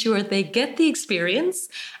making sure they get the experience,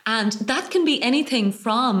 and that can be anything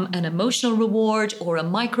from an emotional reward or a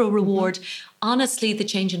micro reward, honestly, the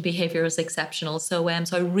change in behavior is exceptional. So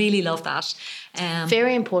I really love that.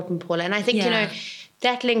 Very important, Paula. And I think,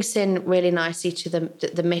 That links in really nicely to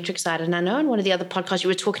the metric side. And I know in one of the other podcasts you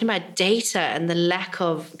were talking about data and the lack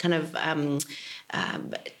of kind of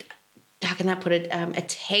how can I put it,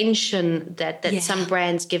 attention that some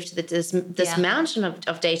brands give to this mountain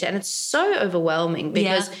of data. And it's so overwhelming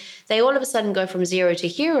because they all of a sudden go from zero to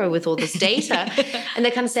hero with all this data. And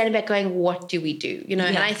they're kind of standing back going, what do we do? You know,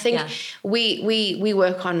 and I think we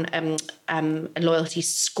work on a loyalty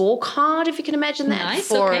scorecard, if you can imagine that,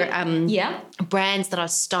 for brands that are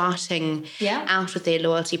starting out with their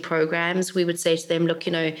loyalty programs. We would say to them, look,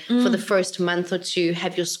 you know, for the first month or two,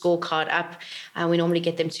 have your scorecard up. We normally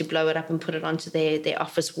get them to blow it up and put it onto their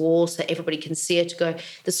office wall so everybody can see it, to go,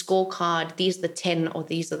 the scorecard, these are the 10 or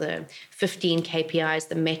these are the 15 KPIs,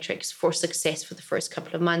 the metrics for success for the first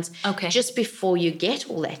couple of months. Okay. Just before you get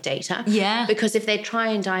all that data. Yeah. Because if they try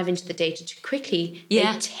and dive into the data too quickly, they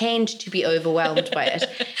tend to be overwhelmed by it.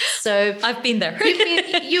 So I've been there.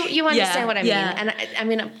 You understand what I mean. And I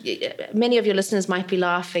mean, many of your listeners might be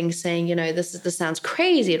laughing, saying, you know, this sounds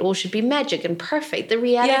crazy. It all should be magic and perfect. The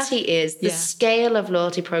reality is the scale of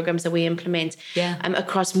loyalty programs that we implement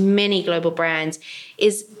across many global brands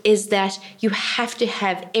is that you have to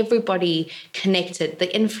have everybody connected, the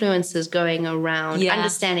influencers going around,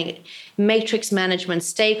 understanding it, matrix management,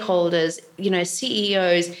 stakeholders, you know,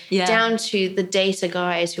 CEOs, down to the data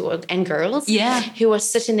guys and girls who are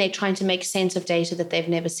sitting there trying to make sense of data that they've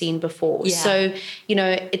never seen before. So, you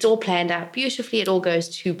know, it's all planned out beautifully. It all goes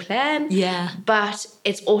to plan. But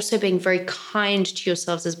it's also being very kind to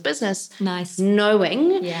yourselves as business.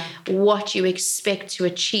 Knowing what you expect to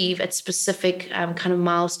achieve at specific kind of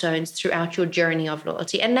milestones throughout your journey of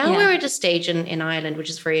loyalty. And now we're at a stage in Ireland, which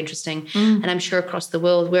is very interesting. And I'm sure across the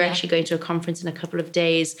world, we're actually going to a conference in a couple of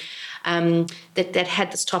days that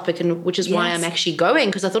had this topic, and which is why I'm actually going,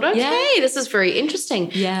 because I thought, okay, this is very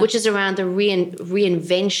interesting, which is around the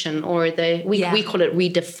reinvention, or we call it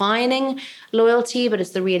redefining loyalty, but it's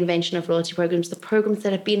the reinvention of loyalty programs, the programs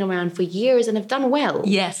that have been around for years and have done well.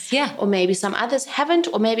 Or maybe some others haven't,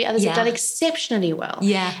 or maybe others have done exceptionally well.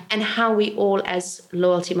 And how we all as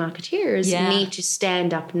loyalty marketeers need to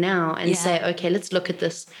stand up now and say, okay, let's look at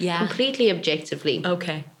this completely objectively.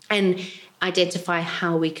 And identify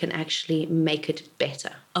how we can actually make it better.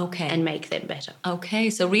 And make them better.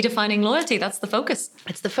 So redefining loyalty, that's the focus.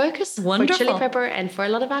 It's the focus. Wonderful. For Chili Pepper and for a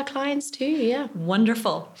lot of our clients too,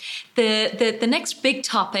 Wonderful. The next big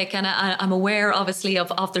topic, and I'm aware obviously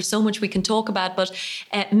of there's so much we can talk about, but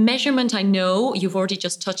measurement, I know you've already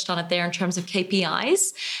just touched on it there in terms of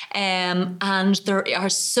KPIs. And there are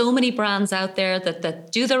so many brands out there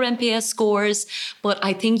that do their NPS scores, but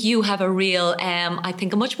I think you have a real, I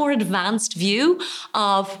think a much more advanced view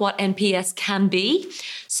of what NPS can be.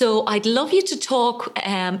 So I'd love you to talk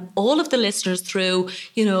all of the listeners through,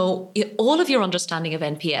 you know, all of your understanding of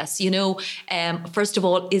NPS. You know, first of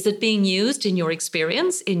all, is it being used in your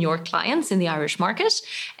experience, in your clients, in the Irish market?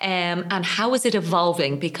 And how is it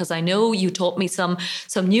evolving? Because I know you taught me some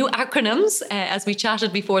new acronyms as we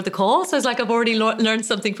chatted before the call. So it's like I've already learned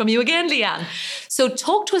something from you again, Leanne. So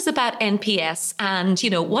talk to us about NPS and, you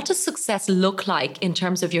know, what does success look like in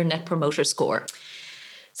terms of your Net Promoter Score?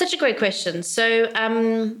 Such a great question. So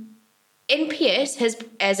NPS has,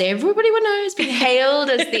 as everybody would know, has been hailed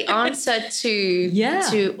as the answer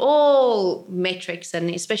to all metrics, and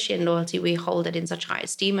especially in loyalty, we hold it in such high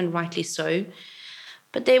esteem, and rightly so.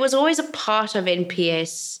 But there was always a part of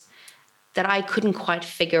NPS that I couldn't quite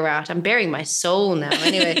figure out. I'm bearing my soul now.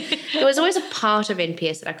 Anyway, there was always a part of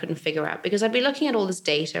NPS that I couldn't figure out, because I'd be looking at all this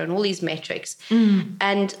data and all these metrics.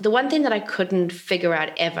 And the one thing that I couldn't figure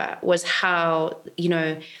out ever was how, you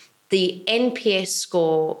know, the NPS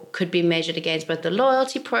score could be measured against both the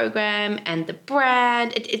loyalty program and the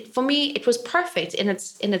brand. It for me, it was perfect in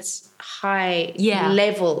its high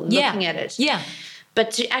level looking at it.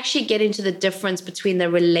 But to actually get into the difference between the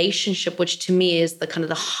relationship, which to me is the kind of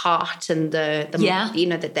the heart and the you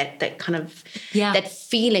know, that kind of that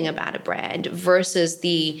feeling about a brand, versus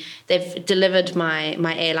they've delivered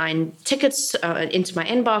my airline tickets into my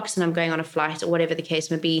inbox and I'm going on a flight, or whatever the case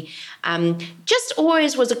may be, just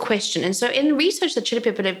always was a question. And so in research that Chili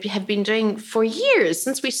Pepper have been doing for years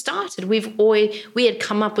since we started, we had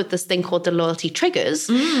come up with this thing called the loyalty triggers,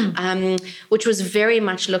 which was very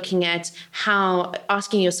much looking at how,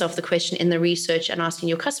 asking yourself the question in the research and asking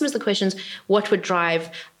your customers the questions, what would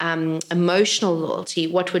drive emotional loyalty,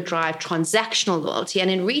 what would drive transactional loyalty. And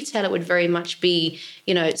in retail, it would very much be,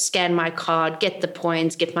 you know, scan my card, get the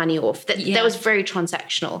points, get money off. That was very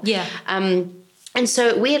transactional. And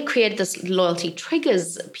so we had created this loyalty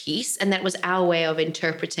triggers piece, and that was our way of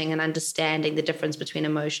interpreting and understanding the difference between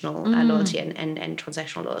emotional loyalty and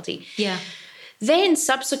transactional loyalty. Then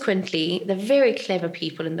subsequently, the very clever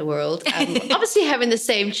people in the world, obviously having the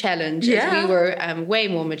same challenge as we were, way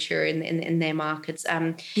more mature in their markets,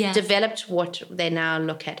 developed what they now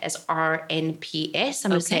look at as RNPS. I'm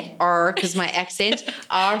going to say R because my accent,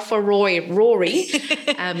 R for Rory,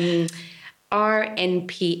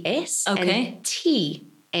 RNPS and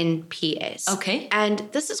TNPS. Okay. And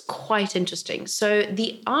this is quite interesting. So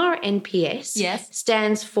the RNPS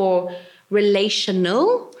stands for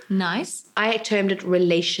relational. Nice. I termed it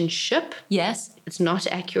relationship. Yes. It's not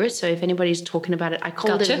accurate. So if anybody's talking about it, I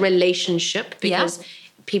called it relationship because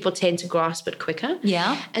people tend to grasp it quicker.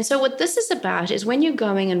 Yeah. And so what this is about is when you're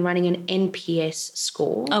going and running an NPS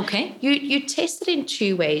score, you test it in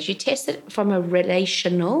two ways. You test it from a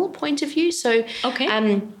relational point of view. So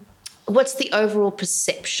what's the overall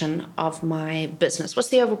perception of my business? What's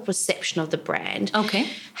the overall perception of the brand? Okay.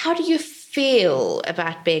 How do you feel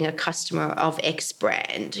about being a customer of X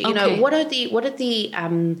brand? You know, what are the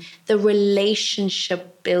relationship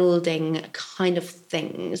building kind of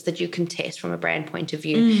things that you can test from a brand point of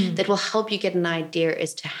view that will help you get an idea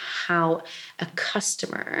as to how a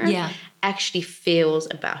customer actually feels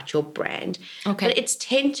about your brand. But it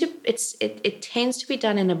tends to be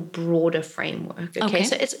done in a broader framework.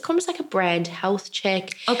 So it's almost like a brand health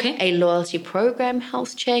check, a loyalty program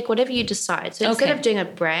health check, whatever you decide. So instead of doing a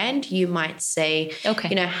brand, you might say,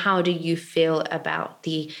 you know, how do you feel about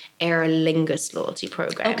the Aer Lingus loyalty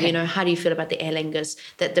program? You know, how do you feel about the Aer Lingus,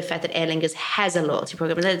 the fact that Aer Lingus has a loyalty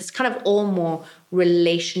program? And it's kind of all more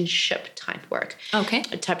relationship type work,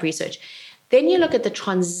 type research. Then you look at the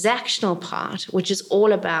transactional part, which is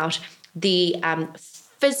all about the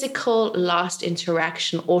physical last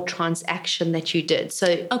interaction or transaction that you did.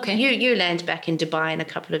 So you land back in Dubai in a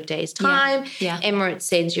couple of days' time. Emirates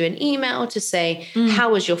sends you an email to say,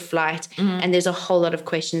 how was your flight? And there's a whole lot of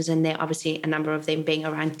questions in there, obviously a number of them being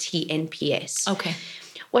around TNPS.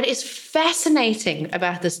 What is fascinating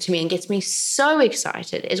about this to me and gets me so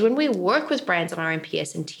excited is when we work with brands on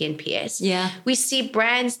RNPS and TNPS, we see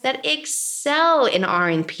brands that excel in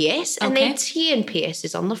RNPS and their TNPS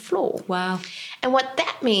is on the floor. Wow. And what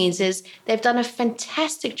that means is they've done a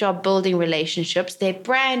fantastic job building relationships. Their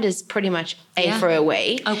brand is pretty much A for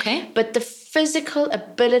away. But the physical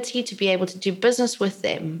ability to be able to do business with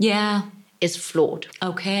them is flawed.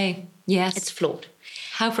 It's flawed.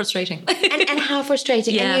 How frustrating. and how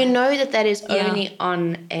frustrating. And you know that is only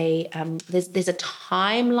on a, there's a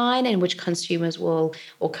timeline in which consumers will,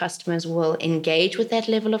 or customers will engage with that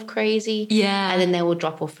level of crazy. And then they will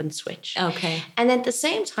drop off and switch. And at the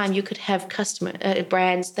same time, you could have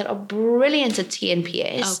brands that are brilliant at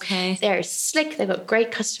TNPS. They're slick. They've got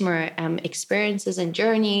great customer experiences and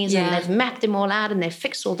journeys. And they've mapped them all out and they've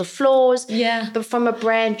fixed all the flaws. But from a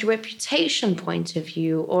brand reputation point of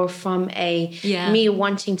view, or from a me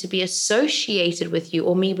wanting to be associated with you,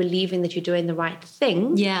 or me believing that you're doing the right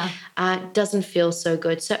thing, doesn't feel so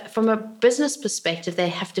good. So from a business perspective, they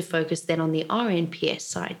have to focus then on the RNPS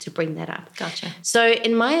side to bring that up. So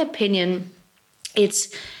in my opinion,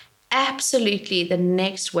 it's absolutely the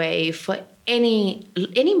next wave for any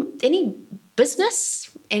business,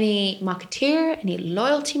 any marketeer, any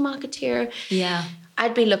loyalty marketeer.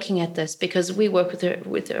 I'd be looking at this because we work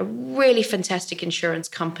with a really fantastic insurance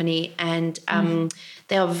company, and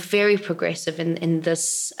they are very progressive in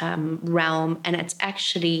this realm, and it's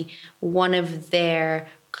actually one of their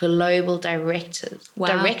global directives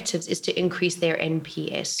is to increase their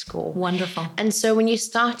NPS score. Wonderful. And so when you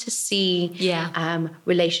start to see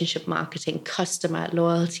relationship marketing, customer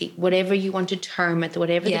loyalty, whatever you want to term it,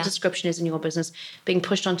 whatever the description is in your business, being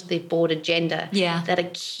pushed onto the board agenda, that a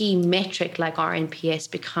key metric like RNPS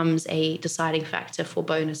becomes a deciding factor for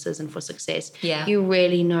bonuses and for success. You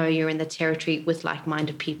really know you're in the territory with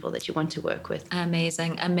like-minded people that you want to work with.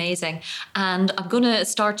 Amazing. And I'm going to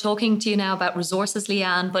start talking to you now about resources,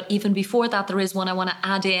 Leanne. But even before that, there is one I want to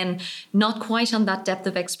add in, not quite on that depth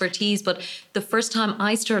of expertise, but the first time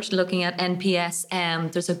I started looking at NPS,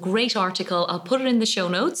 there's a great article, I'll put it in the show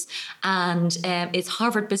notes, and it's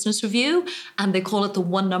Harvard Business Review, and they call it the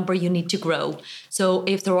one number you need to grow. So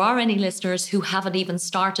if there are any listeners who haven't even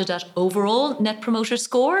started at overall Net Promoter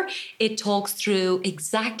Score, it talks through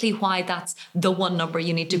exactly why that's the one number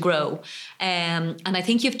you need to grow. And I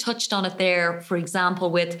think you've touched on it there, for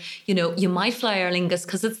example, with, you know, you might fly Aer Lingus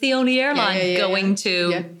because it's the only airline going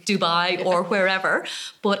to Dubai or wherever.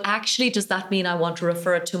 But actually, does that mean I want to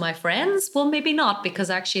refer it to my friends? Well, maybe not, because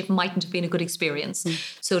actually it mightn't have been a good experience.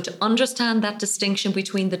 So to understand that distinction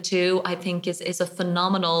between the two, I think is a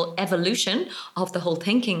phenomenal evolution of the whole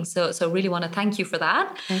thinking. So really want to thank you for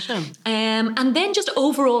that. Sure. And then just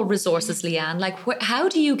overall resources, Leanne, like how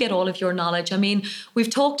do you get all of your knowledge? I mean, we've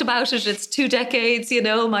talked about it. It's 2 decades,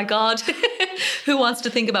 my God, who wants to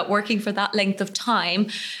think about working for that length of time?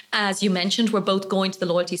 As you mentioned, we're both going to the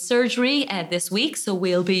Loyalty Surgery this week. So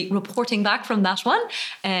we'll be reporting back from that one.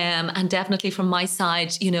 And definitely from my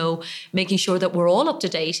side, making sure that we're all up to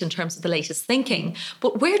date in terms of the latest thinking.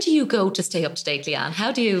 But where do you go to stay up to date, Leanne?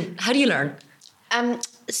 How do you learn?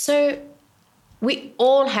 So we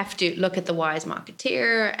all have to look at the Wise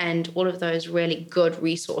Marketeer and all of those really good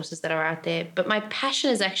resources that are out there. But my passion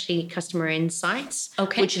is actually customer insights,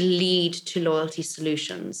 which lead to loyalty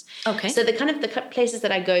solutions. Okay. So the places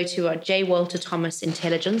that I go to are J. Walter Thomas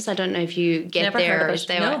Intelligence. I don't know if you get Never there. heard of it.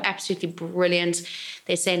 They are absolutely brilliant.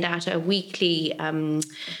 They send out a weekly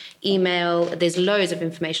email. There's loads of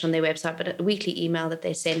information on their website, but a weekly email that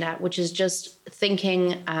they send out, which is just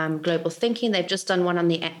thinking, global thinking. They've just done one on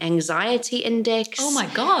the anxiety index. Oh my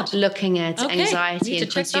God. Looking at anxiety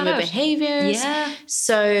and consumer behaviors. Yeah.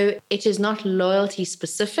 So it is not loyalty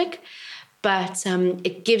specific, but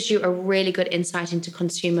it gives you a really good insight into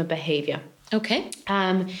consumer behavior. Okay.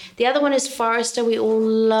 The other one is Forrester. We all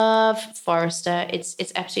love Forrester. It's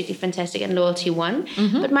absolutely fantastic, and Loyalty One.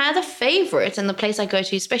 But my other favorite, and the place I go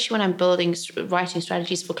to, especially when I'm writing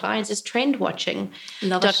strategies for clients, is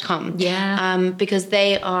trendwatching.com. Yeah. Because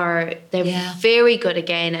they're very good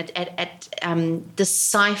again at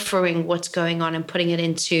deciphering what's going on and putting it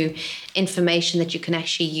into information that you can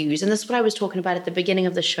actually use. And this is what I was talking about at the beginning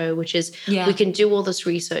of the show, which is we can do all this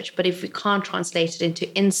research, but if we can't translate it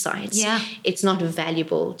into insights, it's not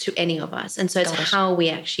valuable to any of us. And so it's how we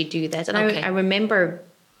actually do that. And I remember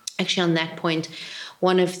actually on that point,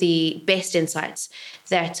 one of the best insights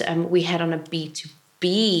that we had on a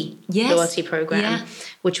B2B loyalty program,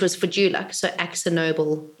 which was for Dulux. So AXA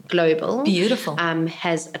Nobel Global. Beautiful.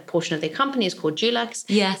 Has a portion of their company is called Dulux.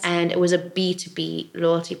 Yes. And it was a B2B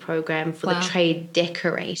loyalty program for the trade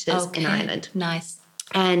decorators in Ireland. Nice.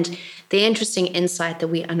 And the interesting insight that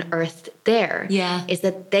we unearthed there is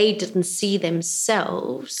that they didn't see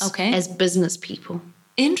themselves as business people.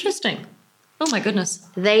 Interesting. Oh my goodness.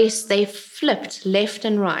 They flipped left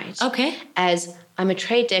and right as I'm a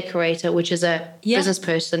trade decorator, which is a business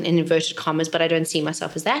person in inverted commas, but I don't see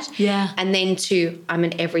myself as that. Yeah. And then to I'm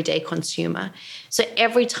an everyday consumer. So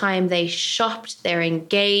every time they shopped, they're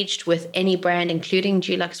engaged with any brand, including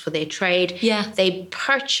Dulux for their trade. Yeah. They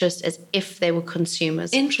purchased as if they were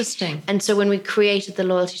consumers. Interesting. And so when we created the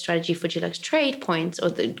loyalty strategy for Dulux Trade Points, or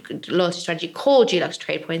the loyalty strategy called Dulux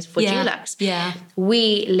Trade Points for Dulux,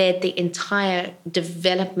 we led the entire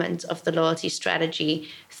development of the loyalty strategy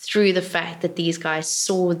through the fact that these guys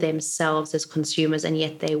saw themselves as consumers and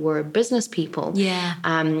yet they were business people. Yeah.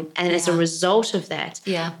 And as a result of that,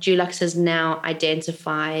 Dulux has now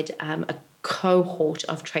identified a cohort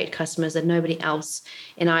of trade customers that nobody else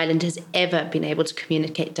in Ireland has ever been able to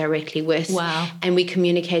communicate directly with. Wow. And we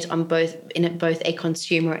communicate on both a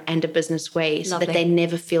consumer and a business way so that they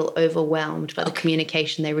never feel overwhelmed by the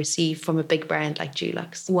communication they receive from a big brand like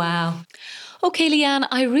Dulux. Wow. Okay, Leanne,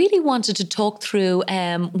 I really wanted to talk through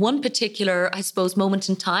one particular, I suppose, moment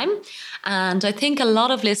in time. And I think a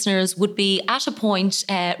lot of listeners would be at a point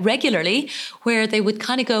regularly where they would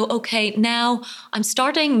kind of go, okay, now I'm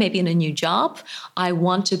starting maybe in a new job. I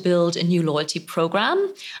want to build a new loyalty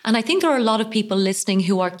program. And I think there are a lot of people listening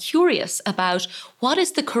who are curious about what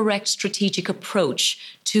is the correct strategic approach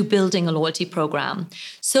to building a loyalty program.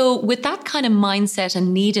 So with that kind of mindset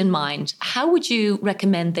and need in mind, how would you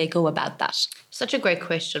recommend they go about that? Such a great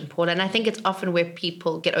question, Paul. And I think it's often where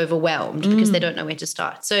people get overwhelmed because they don't know where to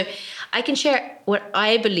start. So I can share what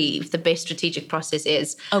I believe the best strategic process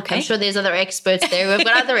is. Okay. I'm sure there's other experts there who have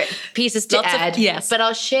got other pieces to add. Yes. But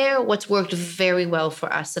I'll share what's worked very well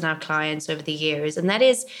for us and our clients over the years. And that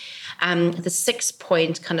is the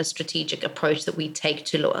 6-point kind of strategic approach that we take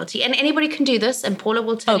to loyalty. And anybody can do this. And Paula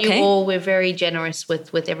will tell you all we're very generous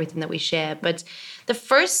with everything that we share. But the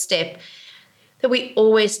first step that we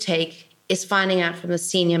always take is finding out from the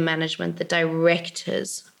senior management, the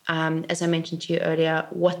directors, as I mentioned to you earlier,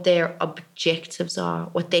 what their objectives are,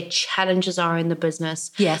 what their challenges are in the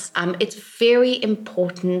business. Yes. It's very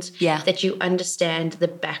important that you understand the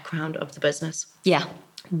background of the business. Yeah.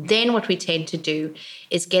 Then what we tend to do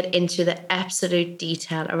is get into the absolute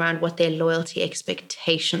detail around what their loyalty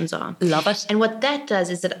expectations are. Love it. And what that does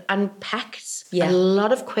is it unpacks a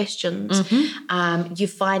lot of questions. You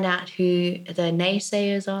find out who the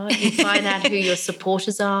naysayers are. You find out who your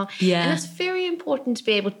supporters are. Yeah. And it's very important to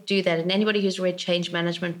be able to do that. And anybody who's read change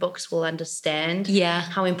management books will understand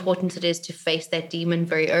how important it is to face that demon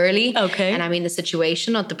very early. Okay. And I mean the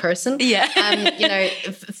situation, not the person. Yeah.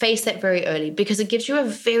 Face that very early, because it gives you a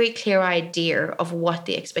very clear idea of what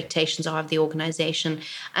the expectations are of the organization.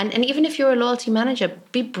 And even if you're a loyalty manager,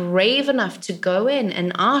 be brave enough to go in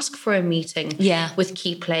and ask for a meeting with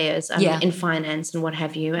key players in finance and what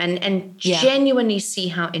have you, and genuinely see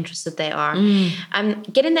how interested they are.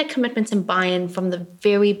 Getting that commitment and buy-in from the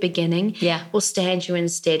very beginning will stand you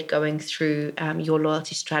instead going through your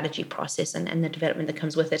loyalty strategy process and the development that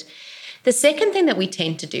comes with it. The second thing that we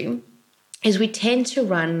tend to do is we tend to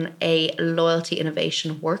run a loyalty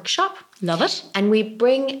innovation workshop. Love it. And we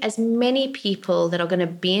bring as many people that are going to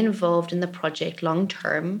be involved in the project long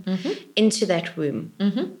term into that room.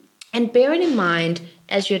 And bearing in mind,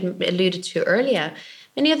 as you had alluded to earlier,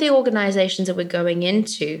 many of the organizations that we're going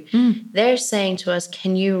into, they're saying to us,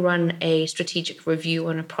 can you run a strategic review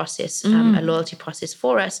on a process, a loyalty process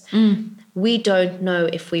for us? We don't know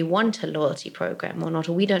if we want a loyalty program or not,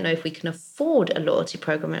 or we don't know if we can afford a loyalty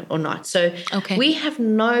program or not. So we have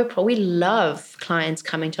no problem. We love clients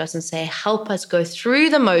coming to us and say, help us go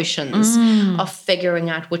through the motions of figuring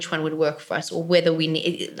out which one would work for us or whether we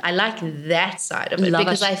need. I like that side of it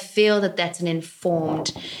because I feel that that's an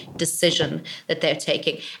informed decision that they're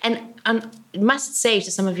taking. And I must say to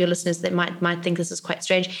some of your listeners that might think this is quite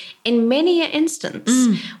strange, in many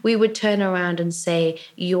instances, we would turn around and say,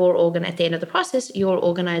 at the end of the process, your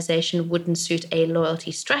organization wouldn't suit a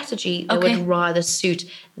loyalty strategy. They would rather suit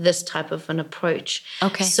this type of an approach.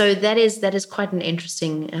 So that is quite an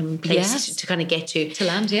interesting place to kind of get to. To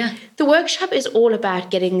land, The workshop is all about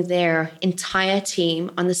getting their entire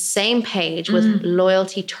team on the same page with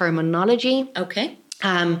loyalty terminology.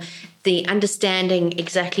 The understanding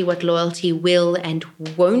exactly what loyalty will and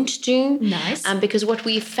won't do. Nice. Because what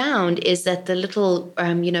we found is that the little,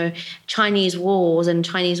 Chinese walls and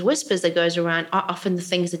Chinese whispers that goes around are often the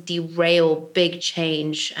things that derail big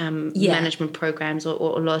change management programs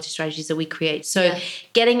or loyalty strategies that we create. So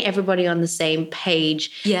getting everybody on the same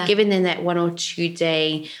page, giving them that 1 or 2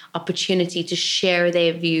 day opportunity to share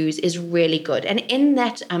their views is really good. And in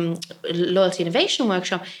that loyalty innovation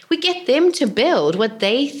workshop, we get them to build what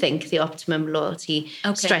they think the optimum loyalty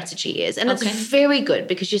strategy is. And it's very good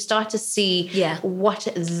because you start to see what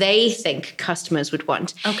they think customers would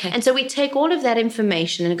want. And so we take all of that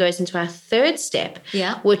information and it goes into our third step,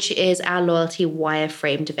 which is our loyalty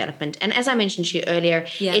wireframe development. And as I mentioned to you earlier,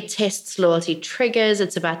 it tests loyalty triggers.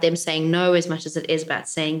 It's about them saying no as much as it is about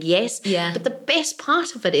saying yes. But the best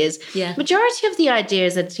part of it is majority of the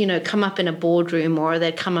ideas that, come up in a boardroom or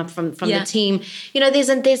that come up from the team, there's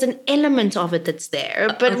an element of it that's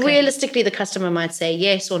there. But realistically, the customer might say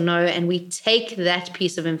yes or no, and we take that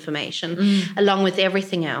piece of information along with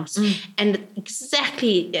everything else. And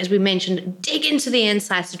exactly as we mentioned, dig into the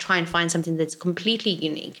insights to try and find something that's completely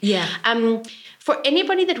unique. For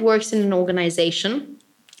anybody that works in an organization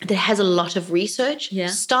that has a lot of research,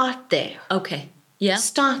 start there.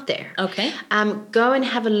 Start there. Go and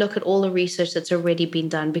have a look at all the research that's already been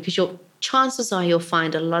done because chances are you'll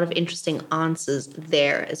find a lot of interesting answers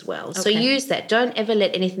there as well. So use that. Don't ever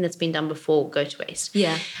let anything that's been done before go to waste.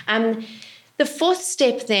 The fourth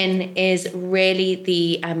step then is really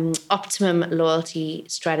the optimum loyalty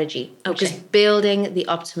strategy, which is building the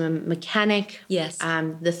optimum mechanic,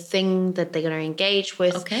 the thing that they're going to engage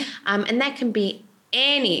with. And that can be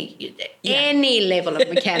any level of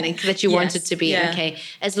mechanic that you want it to be,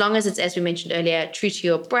 as long as it's, as we mentioned earlier, true to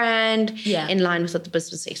your brand, in line with what the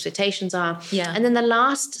business expectations are. And then the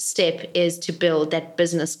last step is to build that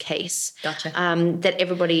business case that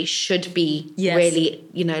everybody should be really,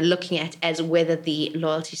 looking at as whether the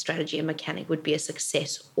loyalty strategy and mechanic would be a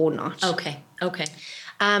success or not.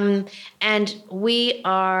 And we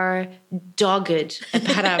are dogged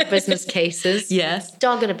about our business cases.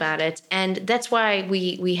 Dogged about it. And that's why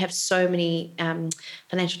we have so many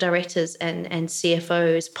financial directors and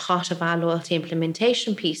CFOs part of our loyalty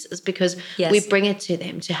implementation pieces because we bring it to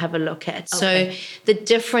them to have a look at. So the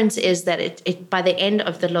difference is that it by the end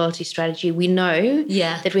of the loyalty strategy, we know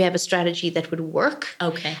that we have a strategy that would work.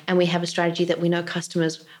 And we have a strategy that we know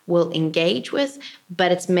customers will engage with,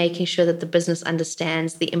 but it's making sure that the business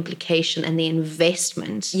understands the implication and the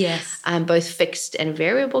investment, both fixed and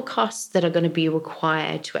variable costs that are going to be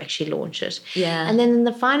required to actually launch it. And then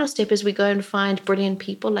the final step is we go and find brilliant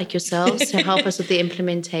people like yourselves to help us with the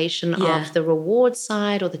implementation of the reward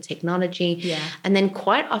side or the technology. Yeah. And then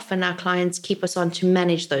quite often our clients keep us on to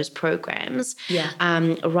manage those programs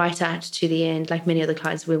right out to the end, like many of the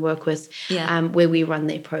clients we work with, where we run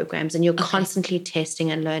their programs. And you're constantly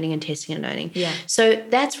testing and learning and testing and learning. Yeah. So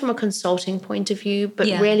that's from a consulting point of view. But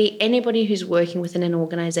really, anybody who's working within an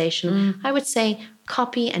organization, I would say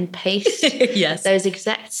copy and paste those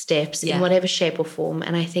exact steps in whatever shape or form.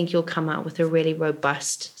 And I think you'll come out with a really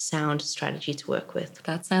robust, sound strategy to work with.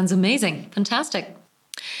 That sounds amazing. Fantastic.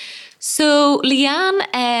 So, Leanne,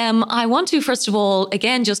 I want to, first of all,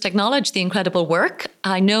 again, just acknowledge the incredible work.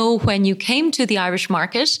 I know when you came to the Irish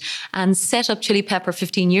market and set up Chili Pepper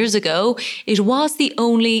 15 years ago, it was the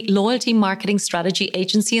only loyalty marketing strategy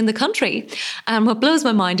agency in the country. And what blows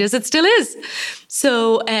my mind is it still is.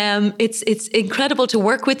 So it's incredible to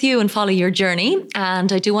work with you and follow your journey.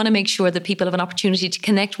 And I do want to make sure that people have an opportunity to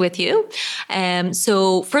connect with you.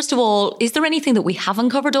 So first of all, is there anything that we haven't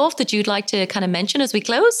covered off that you'd like to kind of mention as we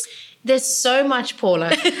close? There's so much,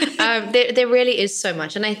 Paula. There really is so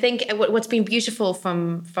much. And I think what's been beautiful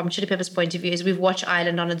from Chili Pepper's point of view is we've watched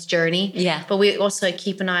Ireland on its journey. Yeah. But we also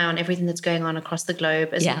keep an eye on everything that's going on across the globe,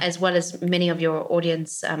 as well as many of your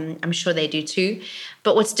audience. I'm sure they do too.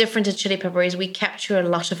 But what's different at Chili Pepper is we capture a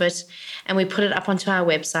lot of it and we put it up onto our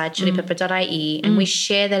website, chilipepper.ie, and we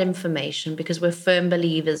share that information because we're firm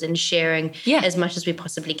believers in sharing as much as we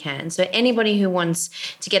possibly can. So anybody who wants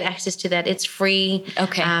to get access to that, it's free.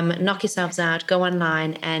 Okay. Knock yourselves out, go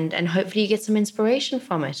online, and hopefully you get some inspiration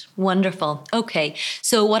from it. Wonderful. Okay.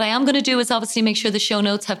 So what I am going to do is obviously make sure the show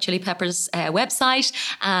notes have Chili Pepper's website.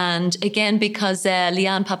 And again, because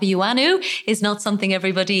Leanne Papaioannou is not something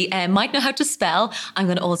everybody might know how to spell, I'm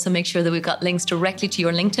going to also make sure that we've got links directly to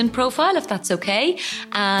your LinkedIn profile, if that's okay.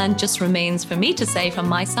 And just remains for me to say from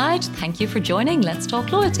my side, thank you for joining Let's Talk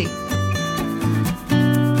Loyalty.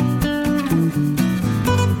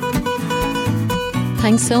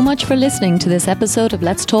 Thanks so much for listening to this episode of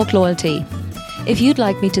Let's Talk Loyalty. If you'd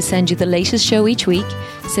like me to send you the latest show each week,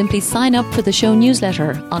 simply sign up for the show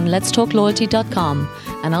newsletter on letstalkloyalty.com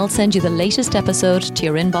and I'll send you the latest episode to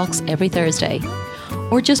your inbox every Thursday.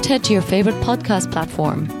 Or just head to your favourite podcast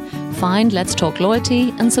platform, find Let's Talk Loyalty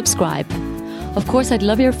and subscribe. Of course, I'd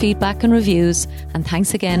love your feedback and reviews, and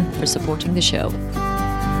thanks again for supporting the show.